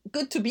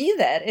good to be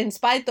there in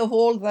spite of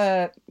all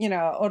the, you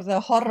know, or the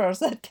horrors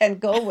that can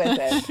go with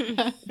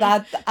it.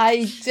 That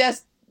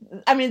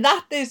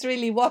is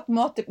really what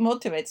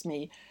motivates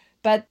me.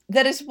 But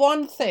there is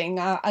one thing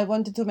I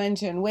wanted to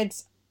mention, which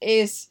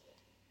is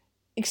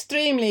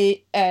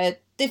extremely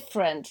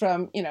different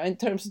from, you know, in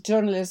terms of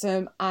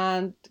journalism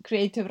and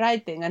creative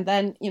writing. And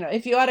then, you know,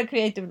 if you are a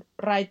creative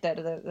writer,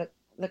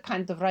 the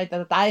kind of writer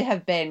that I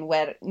have been,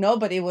 where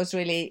nobody was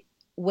really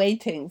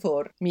waiting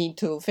for me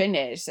to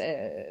finish,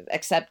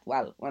 except,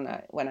 well, when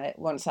I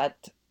once had,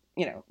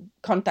 you know,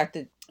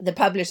 contacted the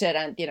publisher,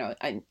 and, you know,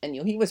 I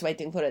knew he was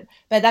waiting for it.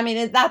 But I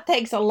mean, that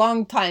takes a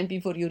long time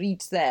before you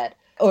reach there,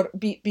 or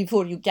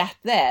before you get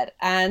there.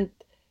 And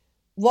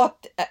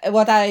what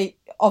I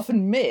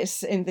often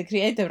miss in the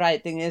creative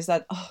writing is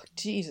that, oh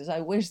Jesus,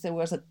 I wish there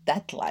was a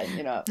deadline,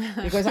 you know,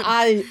 because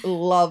I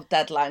love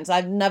deadlines.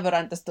 I've never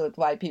understood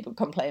why people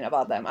complain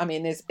about them. I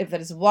mean, if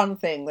there's one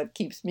thing that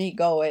keeps me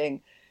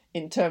going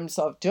in terms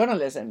of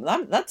journalism,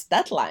 that's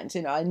deadlines.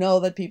 You know, I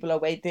know that people are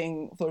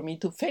waiting for me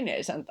to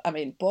finish, and I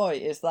mean,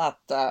 boy, is that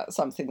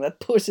something that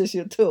pushes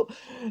you to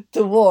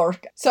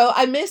work. So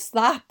I miss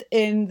that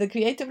in the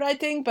creative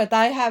writing, but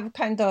I have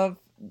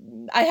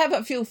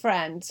a few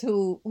friends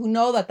who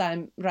know that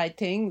I'm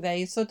writing.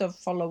 They sort of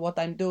follow what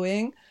I'm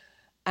doing,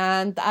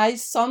 and I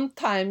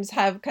sometimes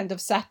have kind of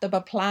set up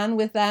a plan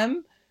with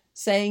them,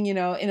 saying, you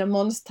know, in a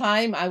month's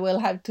time I will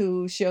have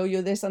to show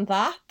you this and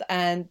that,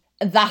 and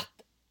that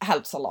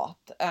helps a lot.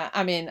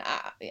 I mean,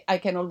 I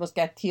can almost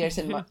get tears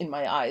in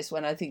my eyes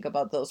when I think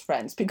about those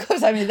friends,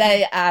 because I mean,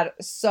 they are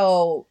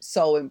so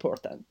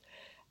important.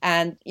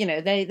 And, you know,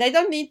 they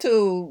don't need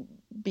to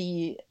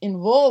be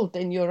involved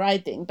in your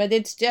writing, but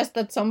it's just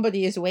that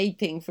somebody is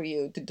waiting for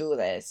you to do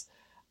this,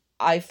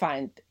 I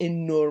find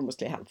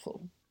enormously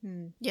helpful.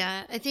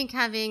 Yeah, I think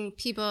having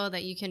people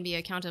that you can be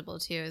accountable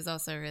to is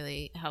also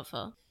really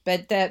helpful.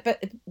 But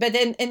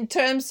in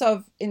terms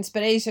of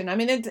inspiration, I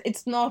mean,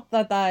 it's not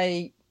that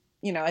I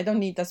don't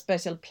need a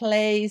special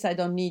place. I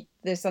don't need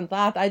this and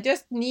that. I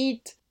just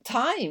need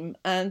time,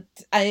 and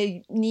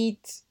I need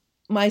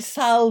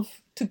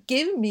myself to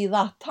give me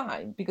that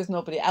time, because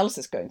nobody else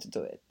is going to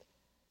do it.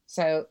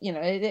 So, you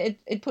know,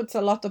 it puts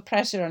a lot of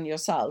pressure on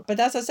yourself. But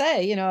as I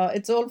say, you know,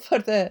 it's all for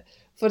the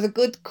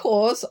good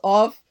cause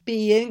of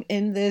being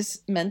in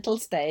this mental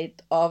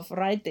state of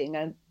writing,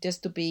 and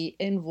just to be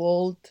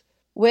involved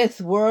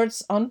with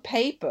words on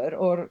paper,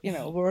 or, you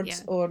know,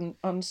 words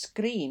on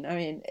screen. I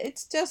mean,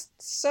 it's just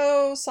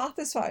so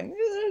satisfying.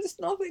 There's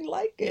nothing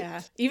like it.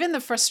 Yeah, even the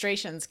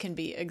frustrations can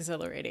be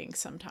exhilarating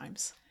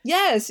sometimes.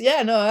 Yes,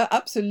 yeah, no,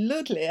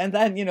 absolutely. And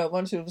then, you know,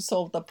 once you've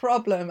solved the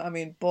problem, I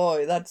mean,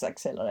 boy, that's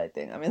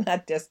exhilarating. I mean,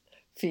 that just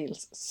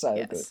feels so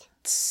good.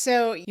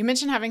 So you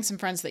mentioned having some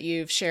friends that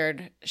you've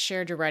shared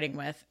your writing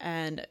with,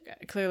 and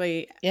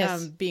clearly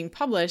being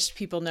published,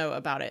 people know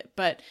about it.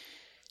 But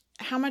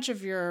how much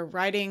of your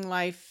writing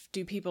life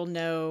do people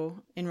know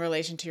in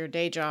relation to your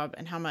day job,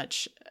 and how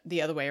much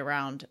the other way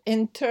around?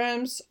 In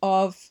terms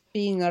of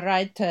being a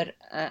writer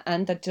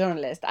and a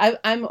journalist,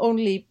 I'm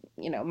only,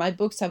 you know, my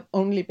books have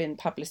only been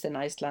published in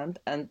Iceland,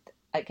 and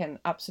I can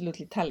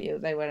absolutely tell you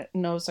they were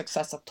no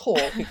success at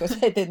all, because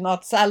they did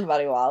not sell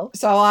very well.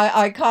 So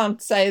I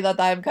can't say that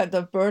I'm kind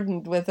of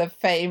burdened with the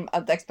fame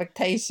and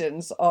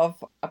expectations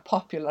of a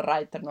popular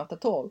writer, not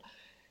at all.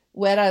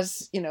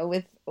 Whereas, you know,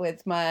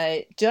 with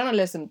my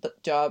journalism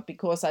job,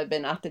 because I've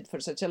been at it for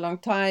such a long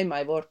time,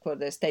 I work for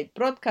the state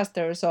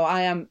broadcaster, so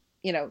I am,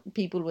 you know,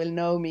 people will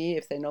know me,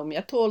 if they know me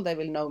at all, they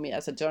will know me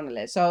as a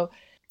journalist. So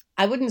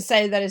I wouldn't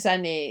say there is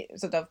any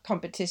sort of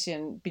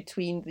competition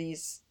between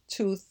these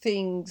two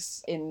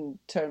things in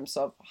terms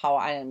of how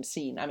I am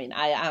seen. I mean,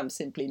 I am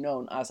simply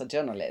known as a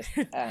journalist,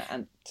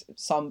 and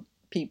some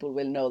people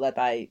will know that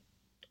I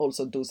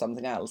also do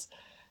something else,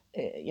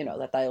 you know,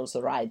 that I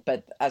also write.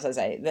 But as I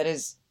say, there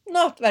is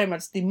not very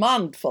much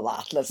demand for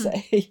that, let's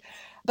say.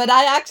 But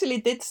I actually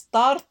did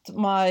start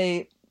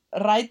my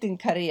writing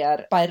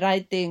career by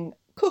writing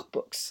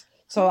cookbooks.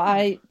 So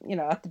I, you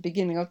know, at the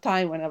beginning of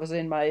time, when I was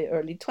in my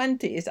early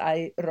 20s,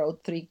 I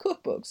wrote 3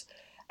 cookbooks,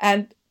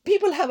 and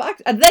people have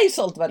and they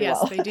sold very well.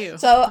 Yes, they do.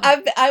 So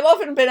I've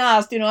often been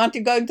asked, you know, aren't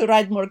you going to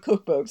write more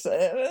cookbooks?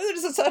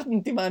 There's a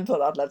certain demand for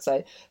that, let's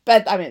say.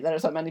 But I mean, there are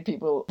so many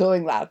people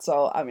doing that.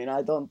 So I mean,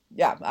 I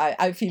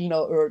feel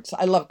no urge.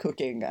 I love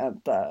cooking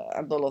and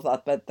all of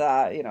that,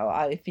 but you know,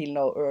 I feel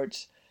no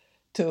urge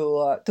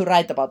to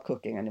write about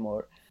cooking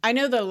anymore. I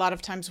know that a lot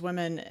of times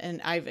women,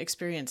 and I've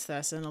experienced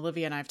this, and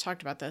Olivia and I have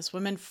talked about this,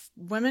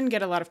 women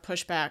get a lot of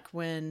pushback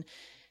when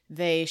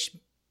they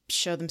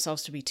show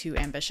themselves to be too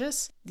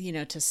ambitious, you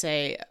know, to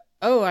say,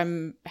 oh,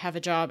 have a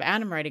job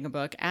and I'm writing a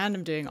book and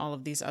I'm doing all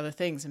of these other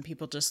things. And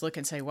people just look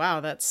and say, wow,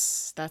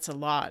 that's a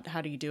lot.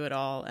 How do you do it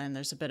all? And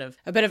there's a bit of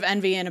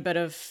envy and a bit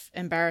of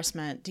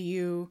embarrassment. Do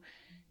you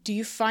Do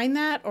you find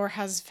that, or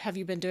have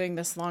you been doing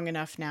this long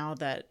enough now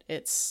that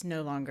it's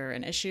no longer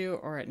an issue,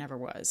 or it never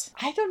was?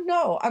 I don't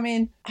know. I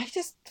mean, I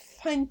just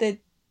find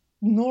it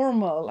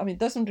normal. I mean, it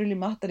doesn't really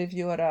matter if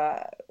you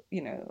are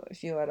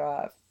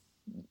a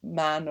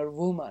man or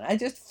woman. I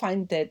just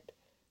find it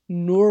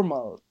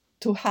normal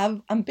to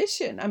have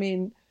ambition. I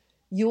mean,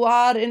 you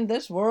are in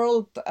this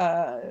world,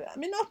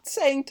 not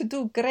saying to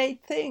do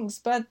great things,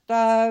 but,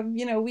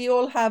 we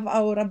all have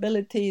our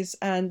abilities,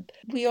 and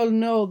we all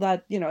know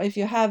that, if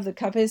you have the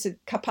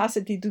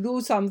capacity to do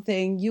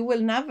something, you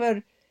will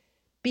never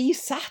be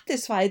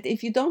satisfied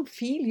if you don't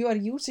feel you are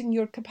using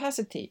your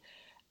capacity.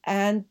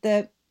 And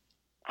I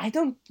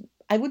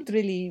wouldn't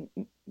really,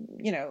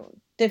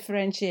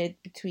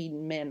 differentiate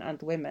between men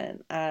and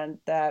women. And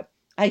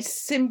I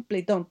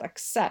simply don't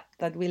accept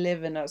that we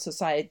live in a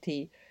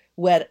society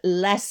where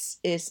less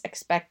is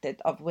expected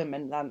of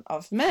women than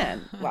of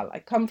men. Well, I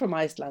come from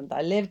Iceland.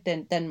 I lived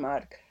in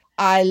Denmark.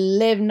 I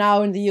live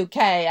now in the UK.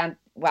 And,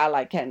 well,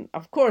 I can,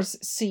 of course,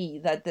 see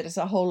that there is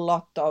a whole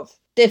lot of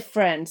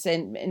difference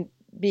in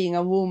being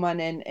a woman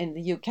in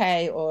the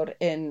UK or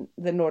in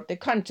the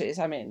Nordic countries.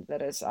 I mean,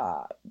 there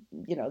are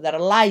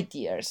light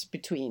years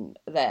between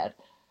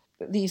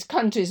these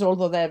countries,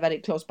 although they're very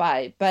close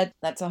by, but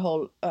that's a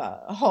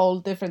whole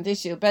different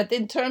issue. But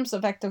in terms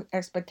of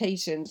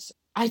expectations,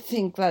 I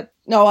think that,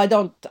 no, I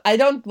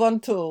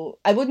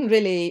wouldn't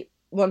really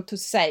want to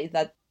say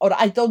that, or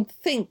I don't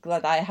think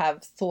that I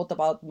have thought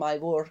about my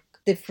work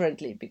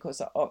differently because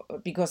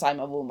I'm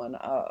a woman,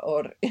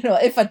 or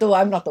if I do,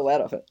 I'm not aware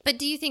of it. But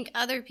do you think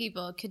other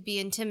people could be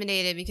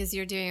intimidated because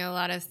you're doing a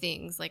lot of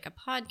things like a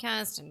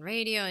podcast and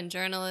radio and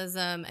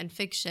journalism and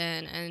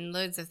fiction and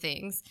loads of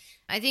things?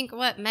 I think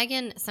what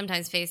Megan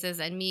sometimes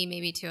faces, and me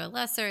maybe to a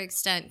lesser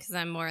extent because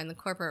I'm more in the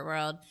corporate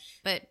world,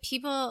 but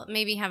people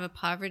maybe have a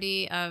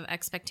poverty of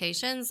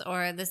expectations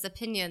or this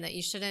opinion that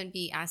you shouldn't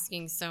be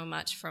asking so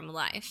much from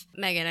life.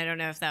 Megan, I don't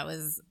know if that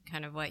was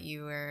kind of what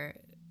you were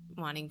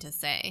wanting to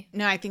say.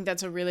 No, I think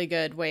that's a really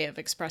good way of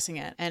expressing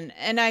it.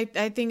 And I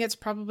think it's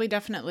probably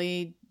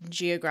definitely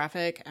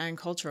geographic and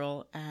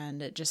cultural,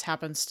 and it just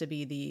happens to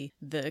be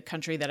the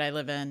country that I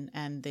live in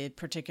and the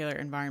particular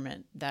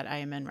environment that I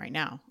am in right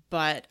now.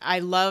 But I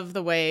love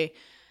the way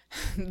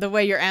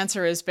your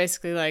answer is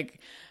basically like,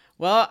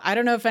 well, I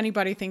don't know if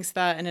anybody thinks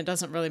that, and it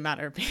doesn't really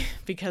matter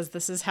because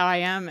this is how I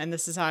am and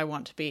this is how I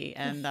want to be,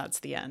 and that's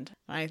the end.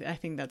 I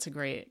think that's a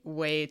great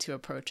way to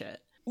approach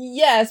it.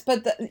 Yes,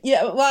 but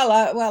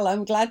well,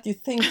 I'm glad you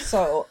think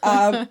so.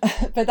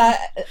 But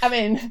I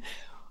mean,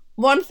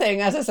 one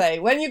thing, as I say,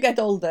 when you get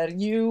older,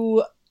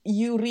 you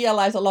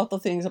realize a lot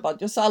of things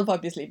about yourself,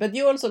 obviously, but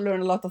you also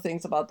learn a lot of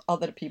things about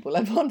other people.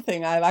 And one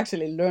thing I've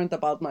actually learned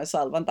about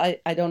myself, and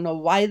I don't know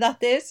why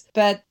that is,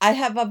 but I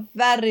have a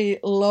very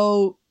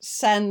low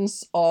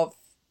sense of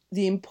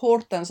the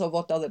importance of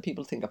what other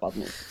people think about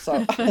me.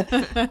 So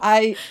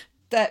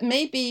that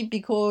maybe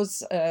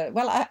because,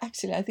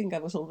 I think I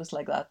was always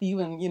like that.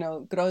 Even,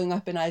 growing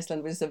up in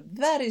Iceland, which is a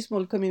very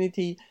small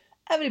community,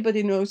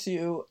 everybody knows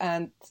you,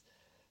 and,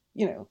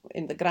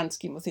 in the grand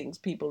scheme of things,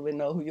 people will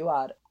know who you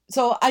are.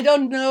 So I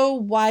don't know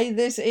why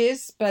this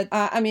is, but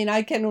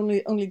I can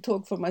only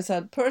talk for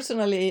myself.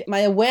 Personally, my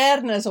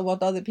awareness of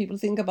what other people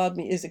think about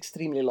me is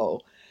extremely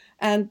low.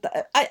 And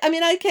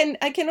I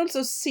can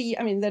also see,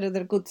 there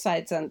are good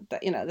sides and,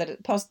 there are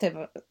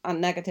positive and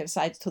negative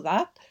sides to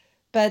that.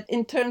 But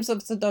in terms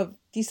of sort of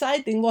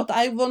deciding what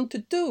I want to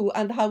do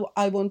and how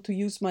I want to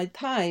use my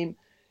time,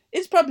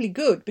 it's probably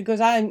good because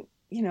I'm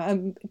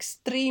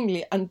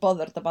extremely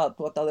unbothered about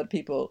what other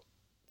people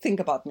think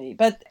about me.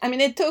 But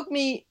it took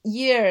me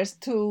years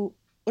to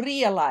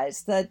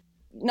realize that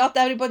not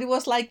everybody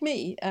was like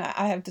me.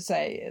 I have to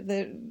say,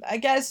 I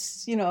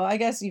guess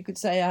you could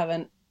say I have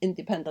an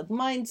independent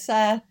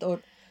mindset or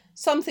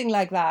something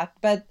like that.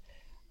 But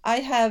I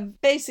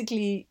have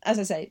basically, as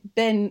I say,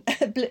 been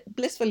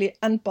blissfully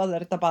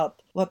unbothered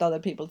about what other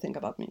people think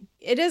about me.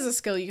 It is a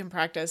skill you can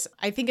practice.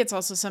 I think it's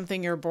also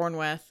something you're born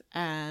with,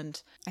 and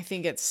I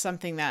think it's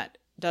something that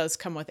does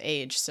come with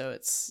age. So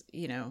it's,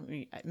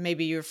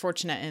 maybe you're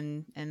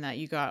fortunate in that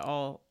you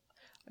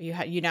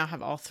now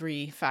have all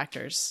three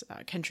factors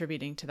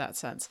contributing to that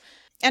sense.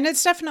 And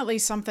it's definitely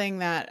something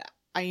that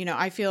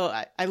I feel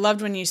I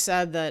loved when you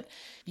said that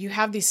you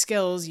have these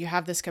skills, you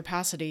have this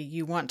capacity,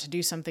 you want to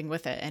do something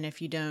with it. And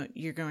if you don't,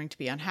 you're going to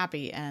be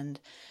unhappy. And,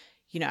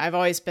 I've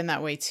always been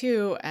that way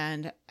too,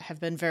 and have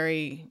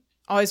been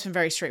always been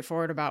very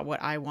straightforward about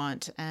what I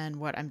want and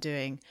what I'm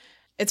doing.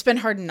 It's been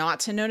hard not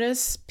to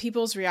notice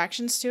people's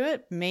reactions to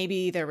it.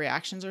 Maybe their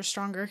reactions are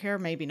stronger here.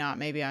 Maybe not.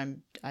 Maybe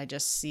I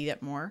just see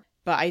it more.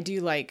 But I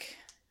do like,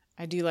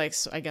 I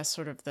guess,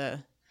 sort of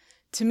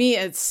to me,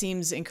 it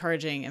seems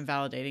encouraging and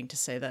validating to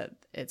say that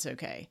it's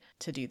okay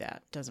to do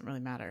that. It doesn't really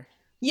matter.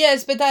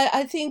 Yes, but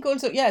I think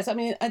also, yes,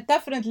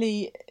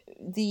 definitely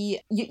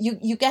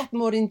you get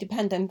more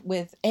independent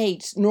with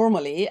age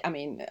normally.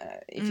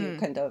 If you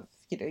kind of,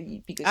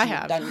 because I you've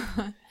have.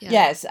 done, Yeah.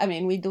 Yes,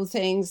 we do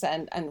things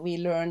and we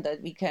learn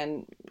that we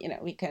can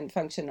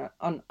function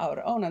on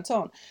our own and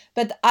so on.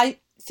 But I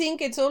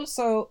think it's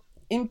also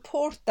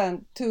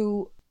important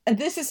to, and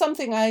this is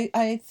something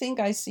I think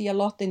I see a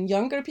lot in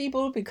younger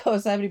people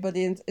because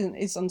everybody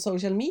is on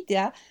social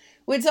media,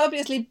 which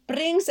obviously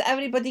brings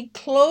everybody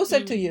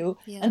closer to you,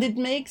 and it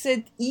makes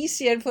it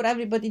easier for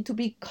everybody to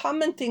be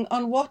commenting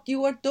on what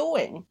you are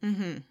doing.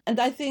 Mm-hmm. And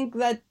I think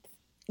that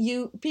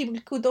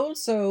people could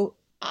also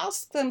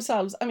ask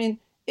themselves, I mean,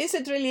 is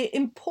it really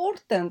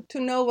important to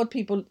know what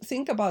people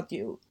think about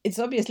you? It's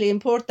obviously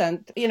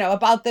important,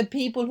 about the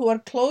people who are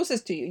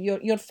closest to you,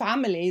 your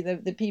family,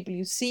 the people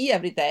you see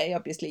every day.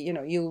 Obviously,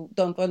 you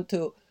don't want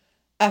to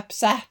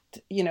upset,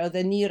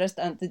 the nearest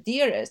and the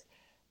dearest.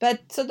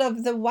 But sort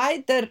of the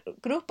wider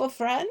group of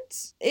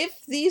friends,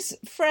 if these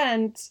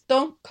friends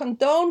don't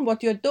condone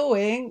what you're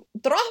doing,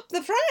 drop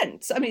the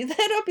friends. I mean,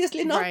 they're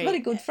obviously not very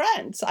good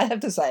friends, I have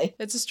to say.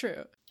 It's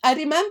true. I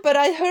remember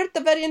I heard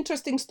a very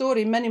interesting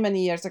story many,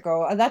 many years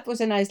ago, and that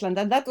was in Iceland.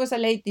 And that was a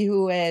lady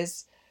who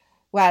is,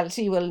 well,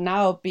 she will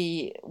now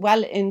be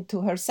well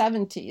into her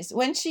 70s.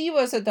 When she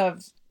was sort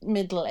of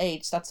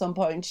middle-aged at some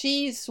point,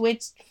 she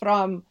switched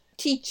from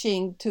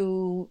teaching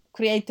to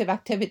creative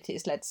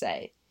activities, let's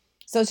say.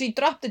 So she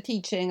dropped the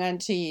teaching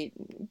and she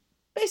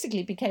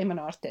basically became an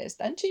artist,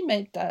 and she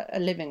made a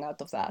living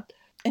out of that.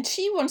 And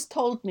she once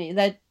told me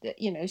that,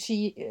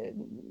 she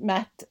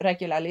met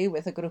regularly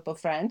with a group of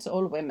friends,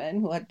 all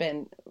women who had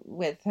been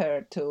with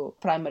her to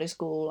primary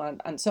school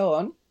and so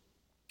on.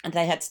 And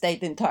they had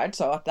stayed in touch.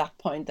 So at that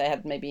point, they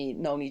had maybe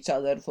known each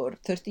other for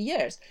 30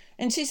 years.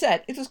 And she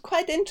said, it was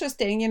quite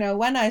interesting,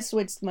 when I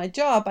switched my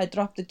job, I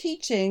dropped the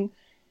teaching.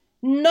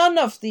 None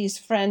of these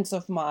friends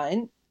of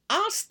mine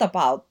asked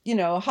about,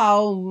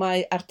 how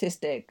my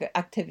artistic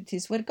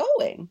activities were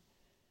going.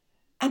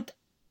 And,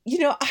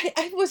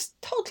 I was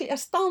totally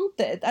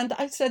astounded. And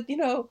I said,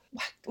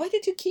 why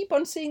did you keep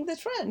on seeing the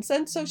friends?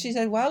 And so she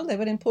said, well, they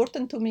were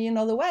important to me in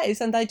other ways.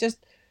 And I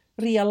just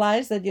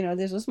realized that,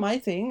 this was my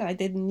thing. I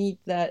didn't need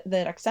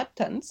their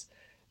acceptance,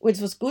 which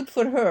was good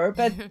for her.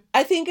 But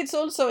I think it's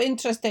also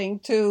interesting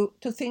to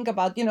think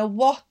about,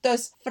 what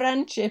does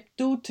friendship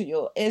do to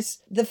you? Is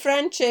the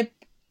friendship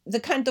the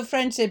kind of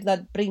friendship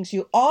that brings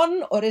you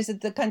on, or is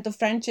it the kind of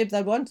friendship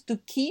that wants to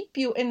keep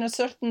you in a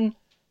certain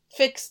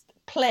fixed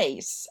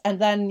place? And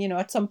then,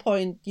 at some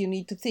point you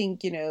need to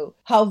think,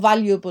 how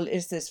valuable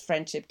is this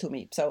friendship to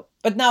me? So,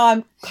 but now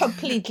I'm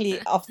completely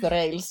off the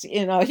rails,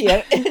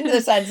 here in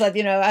the sense that,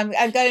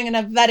 I'm going in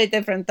a very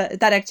different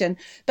direction.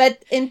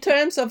 But in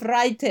terms of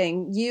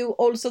writing, you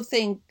also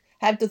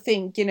have to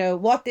think,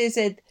 what is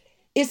it?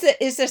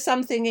 Is there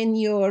something in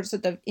your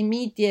sort of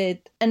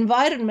immediate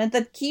environment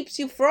that keeps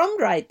you from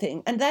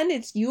writing? And then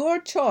it's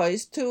your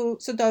choice to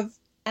sort of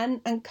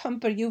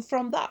encumber you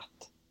from that.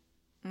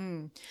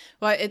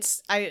 Well,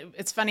 it's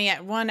funny.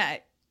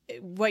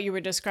 What you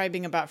were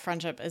describing about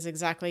friendship is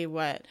exactly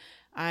what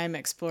I'm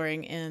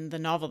exploring in the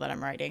novel that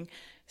I'm writing.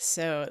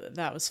 So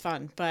that was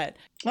fun. But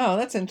oh,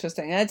 that's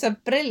interesting. It's a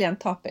brilliant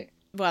topic.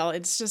 Well,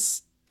 it's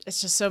just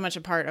so much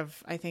a part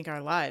of, I think,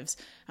 our lives.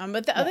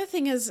 But the other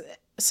thing is,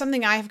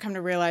 something I have come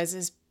to realize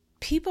is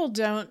people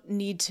don't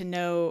need to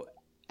know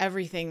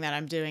everything that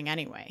I'm doing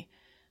anyway.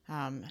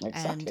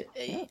 Exactly.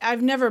 And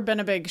I've never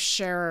been a big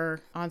sharer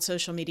on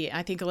social media.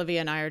 I think Olivia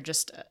and I are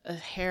just a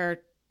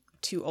hair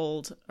too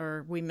old,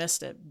 or we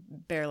missed it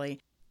barely.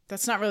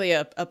 That's not really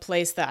a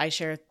place that I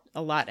share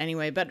a lot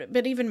anyway,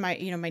 but even my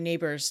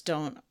neighbors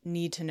don't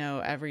need to know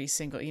every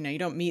single, you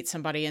don't meet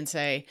somebody and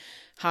say,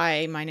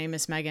 hi, my name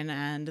is Megan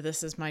and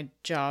this is my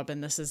job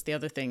and this is the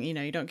other thing.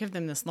 You don't give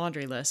them this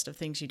laundry list of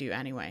things you do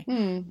anyway.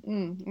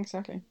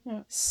 Exactly.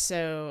 Yeah.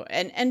 So,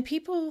 and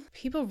people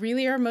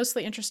really are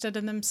mostly interested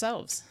in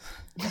themselves.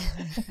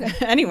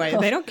 Anyway,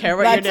 they don't care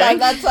what you're doing.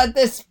 That's a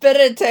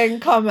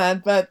dispiriting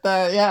comment, but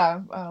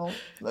yeah. Well,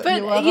 but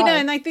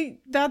and I think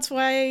that's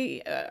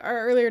why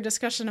our earlier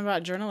discussion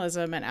about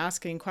journalism and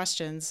asking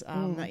questions,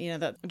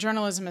 that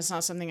journalism is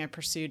not something I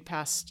pursued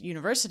past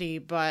university,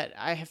 but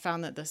I have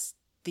found that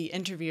the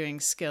interviewing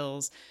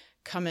skills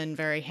come in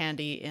very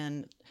handy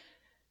in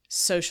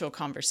social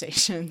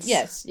conversations.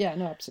 Yes. Yeah,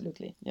 no,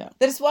 absolutely. Yeah.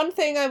 There's one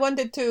thing I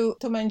wanted to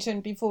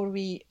mention before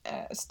we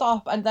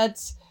stop, and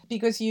that's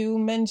because you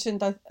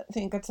mentioned, I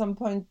think at some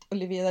point,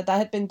 Olivia, that I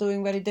had been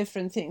doing very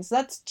different things.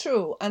 That's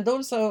true. And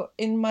also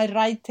in my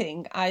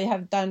writing, I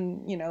have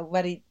done,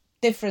 very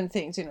different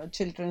things,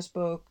 children's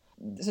book,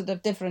 sort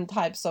of different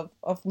types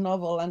of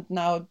novel, and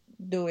now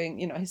doing,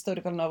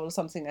 historical novel,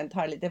 something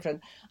entirely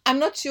different. I'm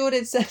not sure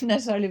it's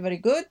necessarily very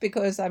good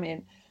because, I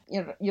mean,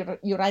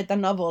 you write a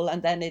novel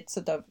and then it's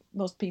sort of,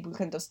 most people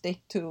kind of stick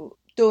to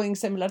doing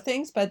similar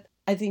things. But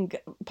I think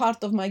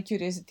part of my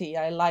curiosity,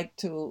 I like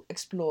to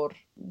explore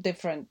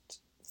different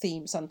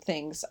themes and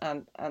things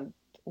and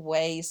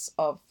ways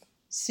of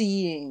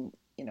seeing,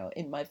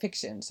 in my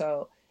fiction.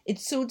 So it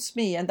suits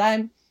me, and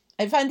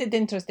I find it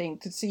interesting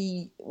to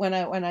see when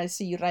I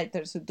see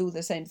writers who do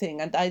the same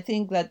thing. And I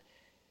think that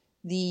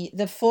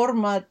the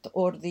format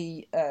or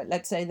the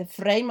let's say the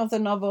frame of the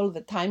novel,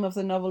 the time of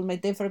the novel may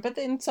differ, but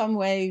in some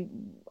way,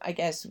 I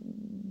guess,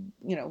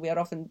 we are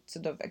often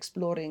sort of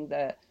exploring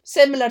the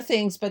similar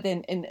things, but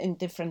in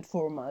different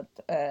format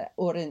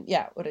or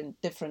in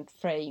different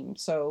frame.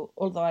 So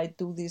although I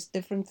do these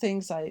different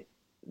things,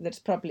 there's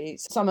probably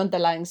some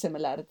underlying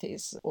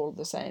similarities all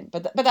the same.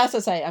 But as I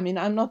say, I mean,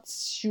 I'm not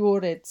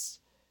sure it's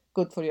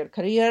good for your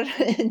career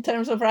in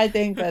terms of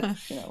writing, but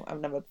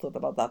I've never thought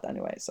about that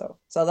anyway. So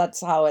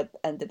that's how it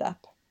ended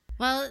up.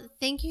 Well,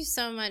 thank you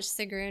so much,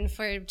 Sigrun,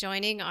 for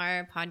joining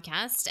our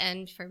podcast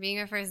and for being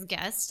our first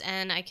guest.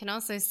 And I can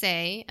also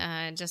say,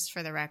 just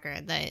for the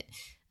record, that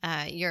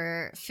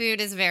your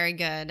food is very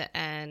good.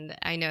 And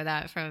I know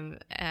that from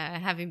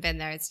having been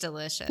there, it's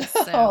delicious.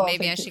 So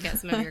maybe I should get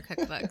some of your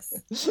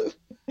cookbooks.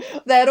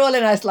 They're all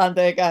in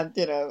Icelandic and,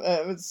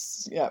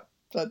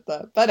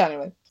 but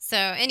anyway. So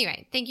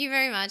anyway, thank you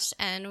very much.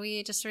 And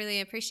we just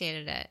really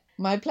appreciated it.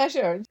 My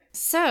pleasure.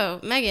 So,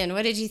 Megan,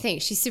 what did you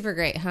think? She's super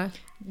great, huh?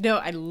 No,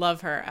 I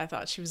love her. I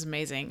thought she was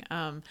amazing.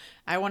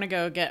 I want to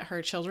go get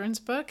her children's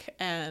book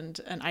and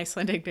an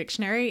Icelandic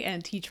dictionary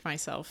and teach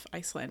myself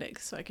Icelandic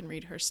so I can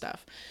read her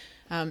stuff.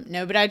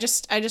 No, but I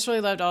just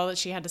really loved all that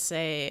she had to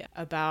say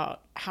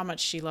about how much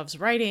she loves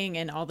writing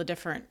and all the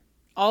different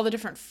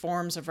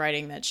forms of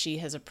writing that she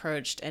has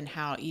approached and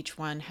how each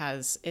one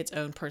has its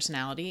own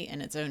personality and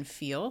its own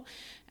feel.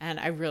 And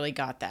I really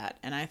got that.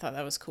 And I thought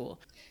that was cool.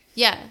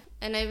 Yeah.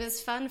 And it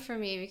was fun for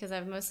me because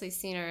I've mostly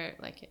seen her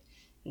like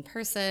in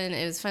person.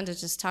 It was fun to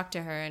just talk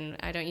to her. And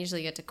I don't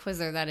usually get to quiz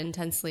her that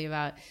intensely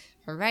about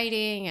her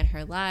writing and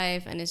her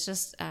life. And it's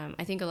just,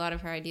 I think a lot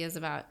of her ideas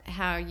about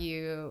how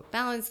you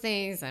balance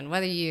things and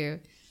whether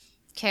you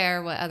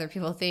care what other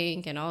people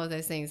think and all of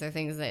those things are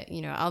things that,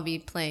 I'll be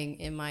playing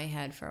in my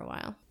head for a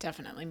while.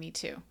 Definitely, me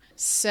too.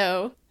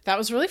 So that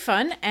was really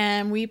fun,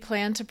 and we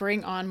plan to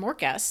bring on more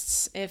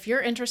guests. If you're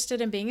interested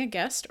in being a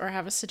guest or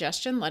have a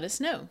suggestion, let us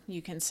know.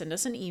 You can send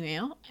us an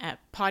email at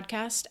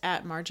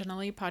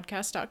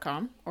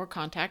podcast@marginallypodcast.com or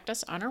contact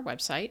us on our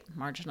website,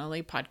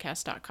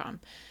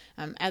 marginallypodcast.com.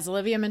 As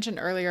Olivia mentioned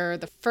earlier,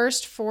 the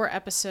first 4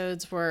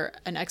 episodes were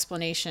an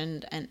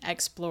explanation and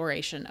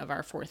exploration of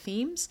our 4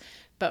 themes.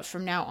 But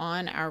from now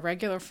on, our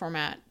regular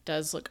format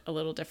does look a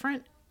little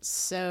different.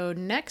 So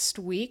next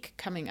week,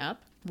 coming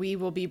up, we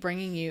will be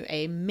bringing you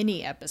a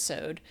mini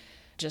episode,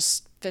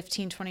 just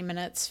 15-20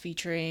 minutes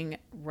featuring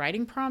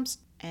writing prompts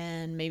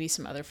and maybe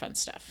some other fun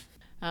stuff.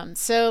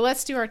 So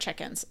let's do our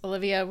check-ins.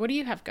 Olivia, what do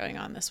you have going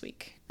on this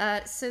week?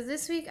 So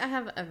this week I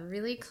have a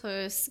really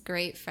close,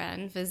 great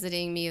friend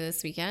visiting me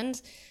this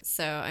weekend.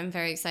 So I'm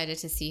very excited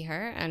to see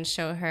her and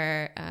show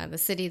her the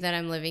city that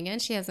I'm living in.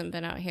 She hasn't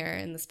been out here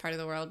in this part of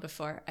the world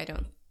before, I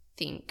don't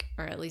think,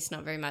 or at least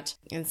not very much.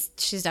 And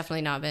she's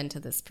definitely not been to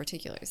this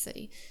particular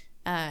city.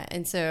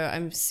 And so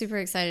I'm super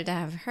excited to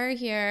have her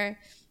here.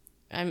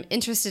 I'm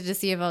interested to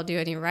see if I'll do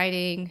any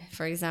writing,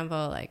 for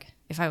example, like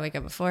if I wake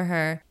up before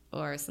her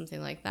or something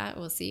like that.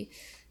 We'll see.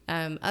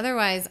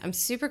 Otherwise, I'm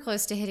super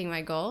close to hitting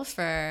my goal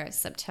for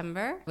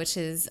September, which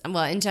is,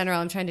 well, in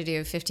general, I'm trying to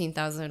do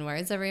 15,000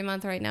 words every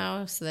month right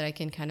now so that I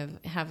can kind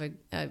of have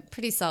a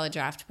pretty solid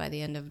draft by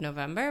the end of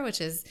November,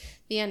 which is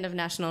the end of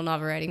National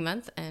Novel Writing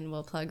Month, and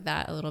we'll plug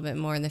that a little bit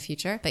more in the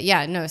future. But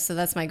yeah, no, so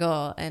that's my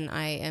goal, and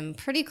I am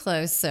pretty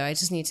close, so I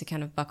just need to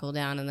kind of buckle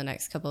down in the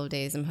next couple of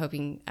days.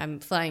 I'm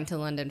flying to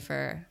London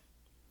for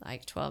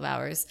like 12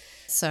 hours.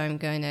 So I'm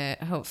going to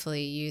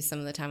hopefully use some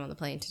of the time on the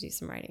plane to do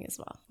some writing as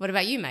well. What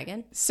about you,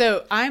 Megan?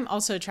 So I'm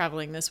also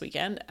traveling this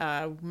weekend.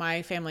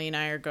 My family and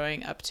I are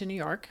going up to New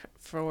York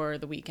for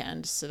the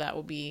weekend. So that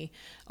will be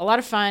a lot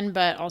of fun,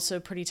 but also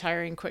pretty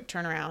tiring, quick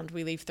turnaround.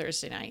 We leave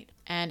Thursday night.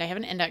 And I have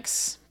an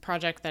index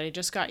project that I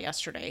just got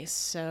yesterday.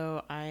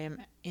 So I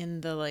am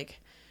in the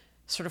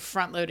sort of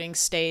front-loading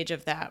stage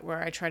of that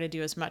where I try to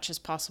do as much as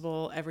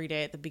possible every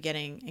day at the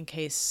beginning in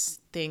case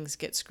things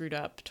get screwed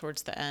up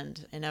towards the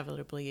end.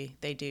 Inevitably,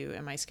 they do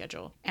in my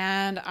schedule.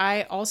 And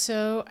I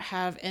also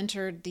have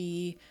entered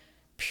the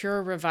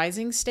pure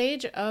revising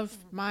stage of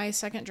my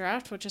second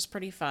draft, which is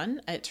pretty fun.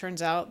 It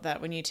turns out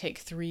that when you take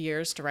 3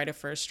 years to write a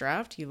first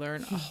draft, you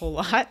learn a whole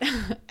lot.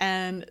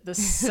 And the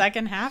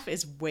second half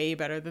is way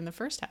better than the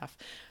first half.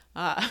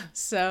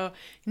 So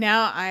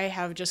now I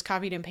have just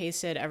copied and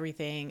pasted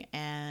everything,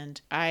 and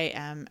I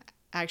am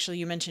actually,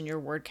 you mentioned your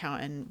word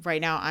count, and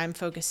right now I'm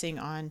focusing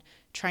on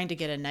trying to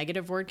get a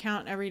negative word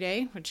count every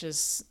day, which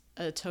is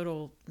a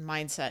total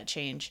mindset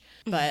change.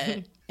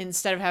 But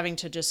instead of having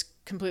to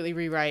just completely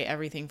rewrite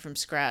everything from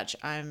scratch,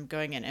 I'm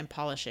going in and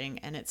polishing,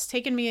 and it's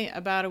taken me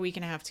about a week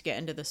and a half to get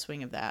into the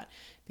swing of that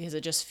because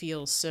it just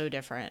feels so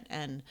different.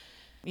 And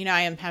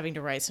I am having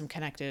to write some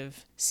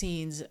connective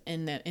scenes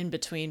in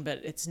between,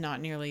 but it's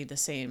not nearly the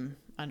same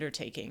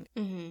undertaking.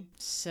 Mm-hmm.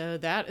 So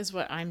that is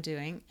what I'm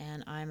doing,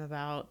 and I'm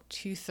about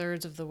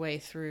 2/3 of the way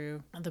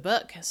through the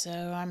book. So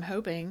I'm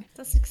hoping.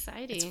 That's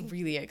exciting. It's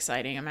really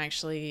exciting.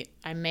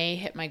 I may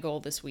hit my goal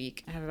this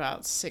week. I have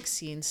about 6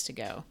 scenes to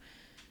go.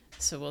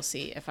 So we'll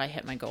see if I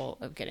hit my goal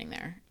of getting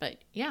there. But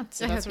yeah,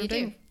 so that's what I'm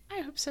doing.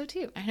 I hope so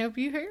too. I hope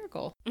you hit your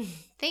goal.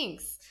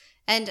 Thanks.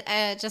 And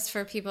just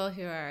for people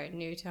who are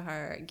new to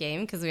our game,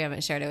 because we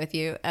haven't shared it with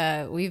you,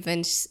 we've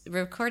been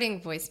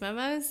recording voice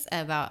memos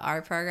about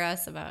our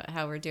progress, about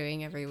how we're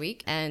doing every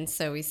week. And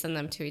so we send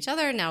them to each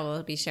other. Now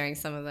we'll be sharing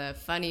some of the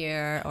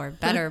funnier or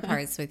better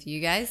parts with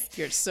you guys.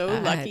 You're so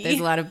lucky.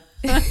 There's a lot of...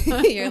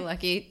 You're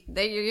lucky.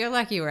 You're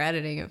lucky we're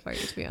editing it for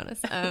you, to be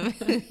honest.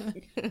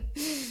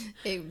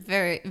 It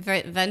very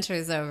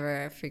ventures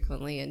over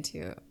frequently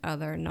into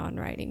other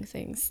non-writing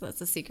things. That's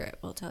a secret,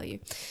 we'll tell you.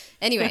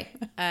 Anyway,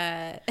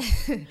 but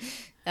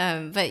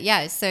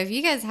yeah, so if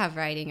you guys have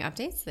writing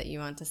updates that you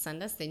want to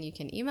send us, then you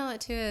can email it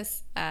to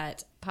us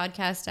at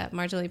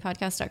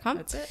podcast@marginallypodcast.com.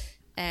 That's it.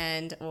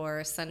 And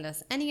or send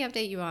us any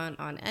update you want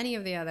on any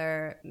of the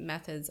other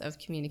methods of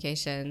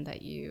communication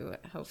that you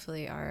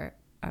hopefully are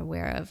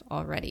aware of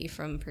already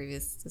from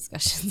previous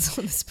discussions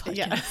on this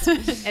podcast.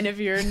 Yeah. And if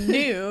you're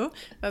new,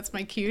 that's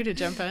my cue to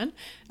jump in.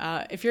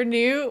 If you're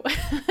new,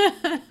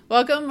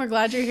 welcome. We're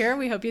glad you're here.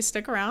 We hope you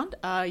stick around.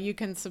 You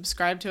can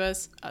subscribe to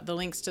us. The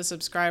links to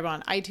subscribe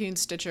on iTunes,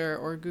 Stitcher,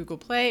 or Google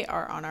Play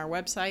are on our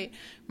website,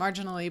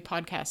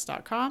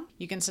 marginallypodcast.com.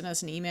 You can send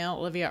us an email.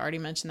 Olivia already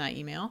mentioned that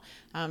email.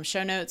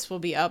 Show notes will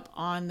be up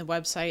on the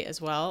website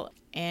as well.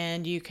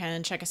 And you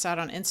can check us out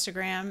on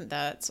Instagram.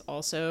 That's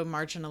also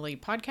Marginally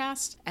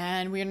Podcast.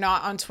 And we're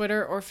not on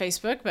Twitter or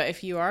Facebook, but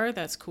if you are,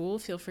 that's cool.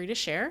 Feel free to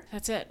share.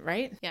 That's it,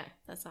 right? Yeah,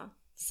 that's all.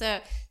 So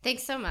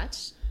thanks so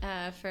much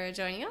for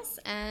joining us.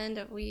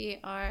 And we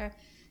are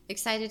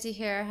excited to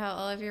hear how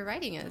all of your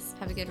writing is.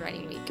 Have a good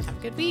writing week. Have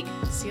a good week.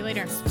 See you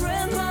later.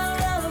 Spread my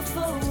love for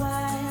a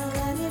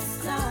while, and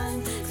it's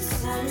time to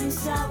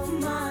silence our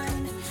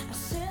mind.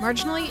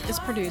 Marginally is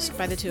produced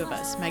by the two of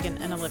us, Megan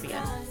and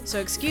Olivia, so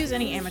excuse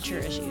any amateur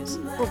issues.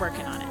 We're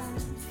working on it.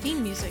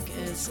 Theme music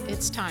is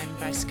It's Time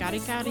by Scotty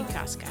Cowdy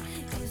Casca.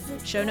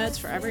 Show notes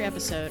for every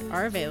episode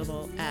are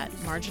available at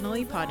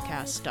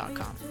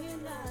marginallypodcast.com.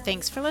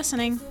 Thanks for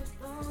listening.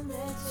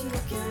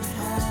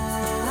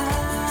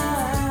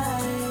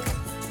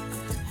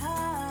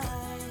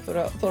 For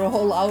a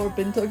whole hour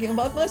been talking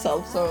about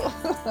myself, so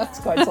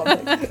that's quite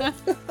something.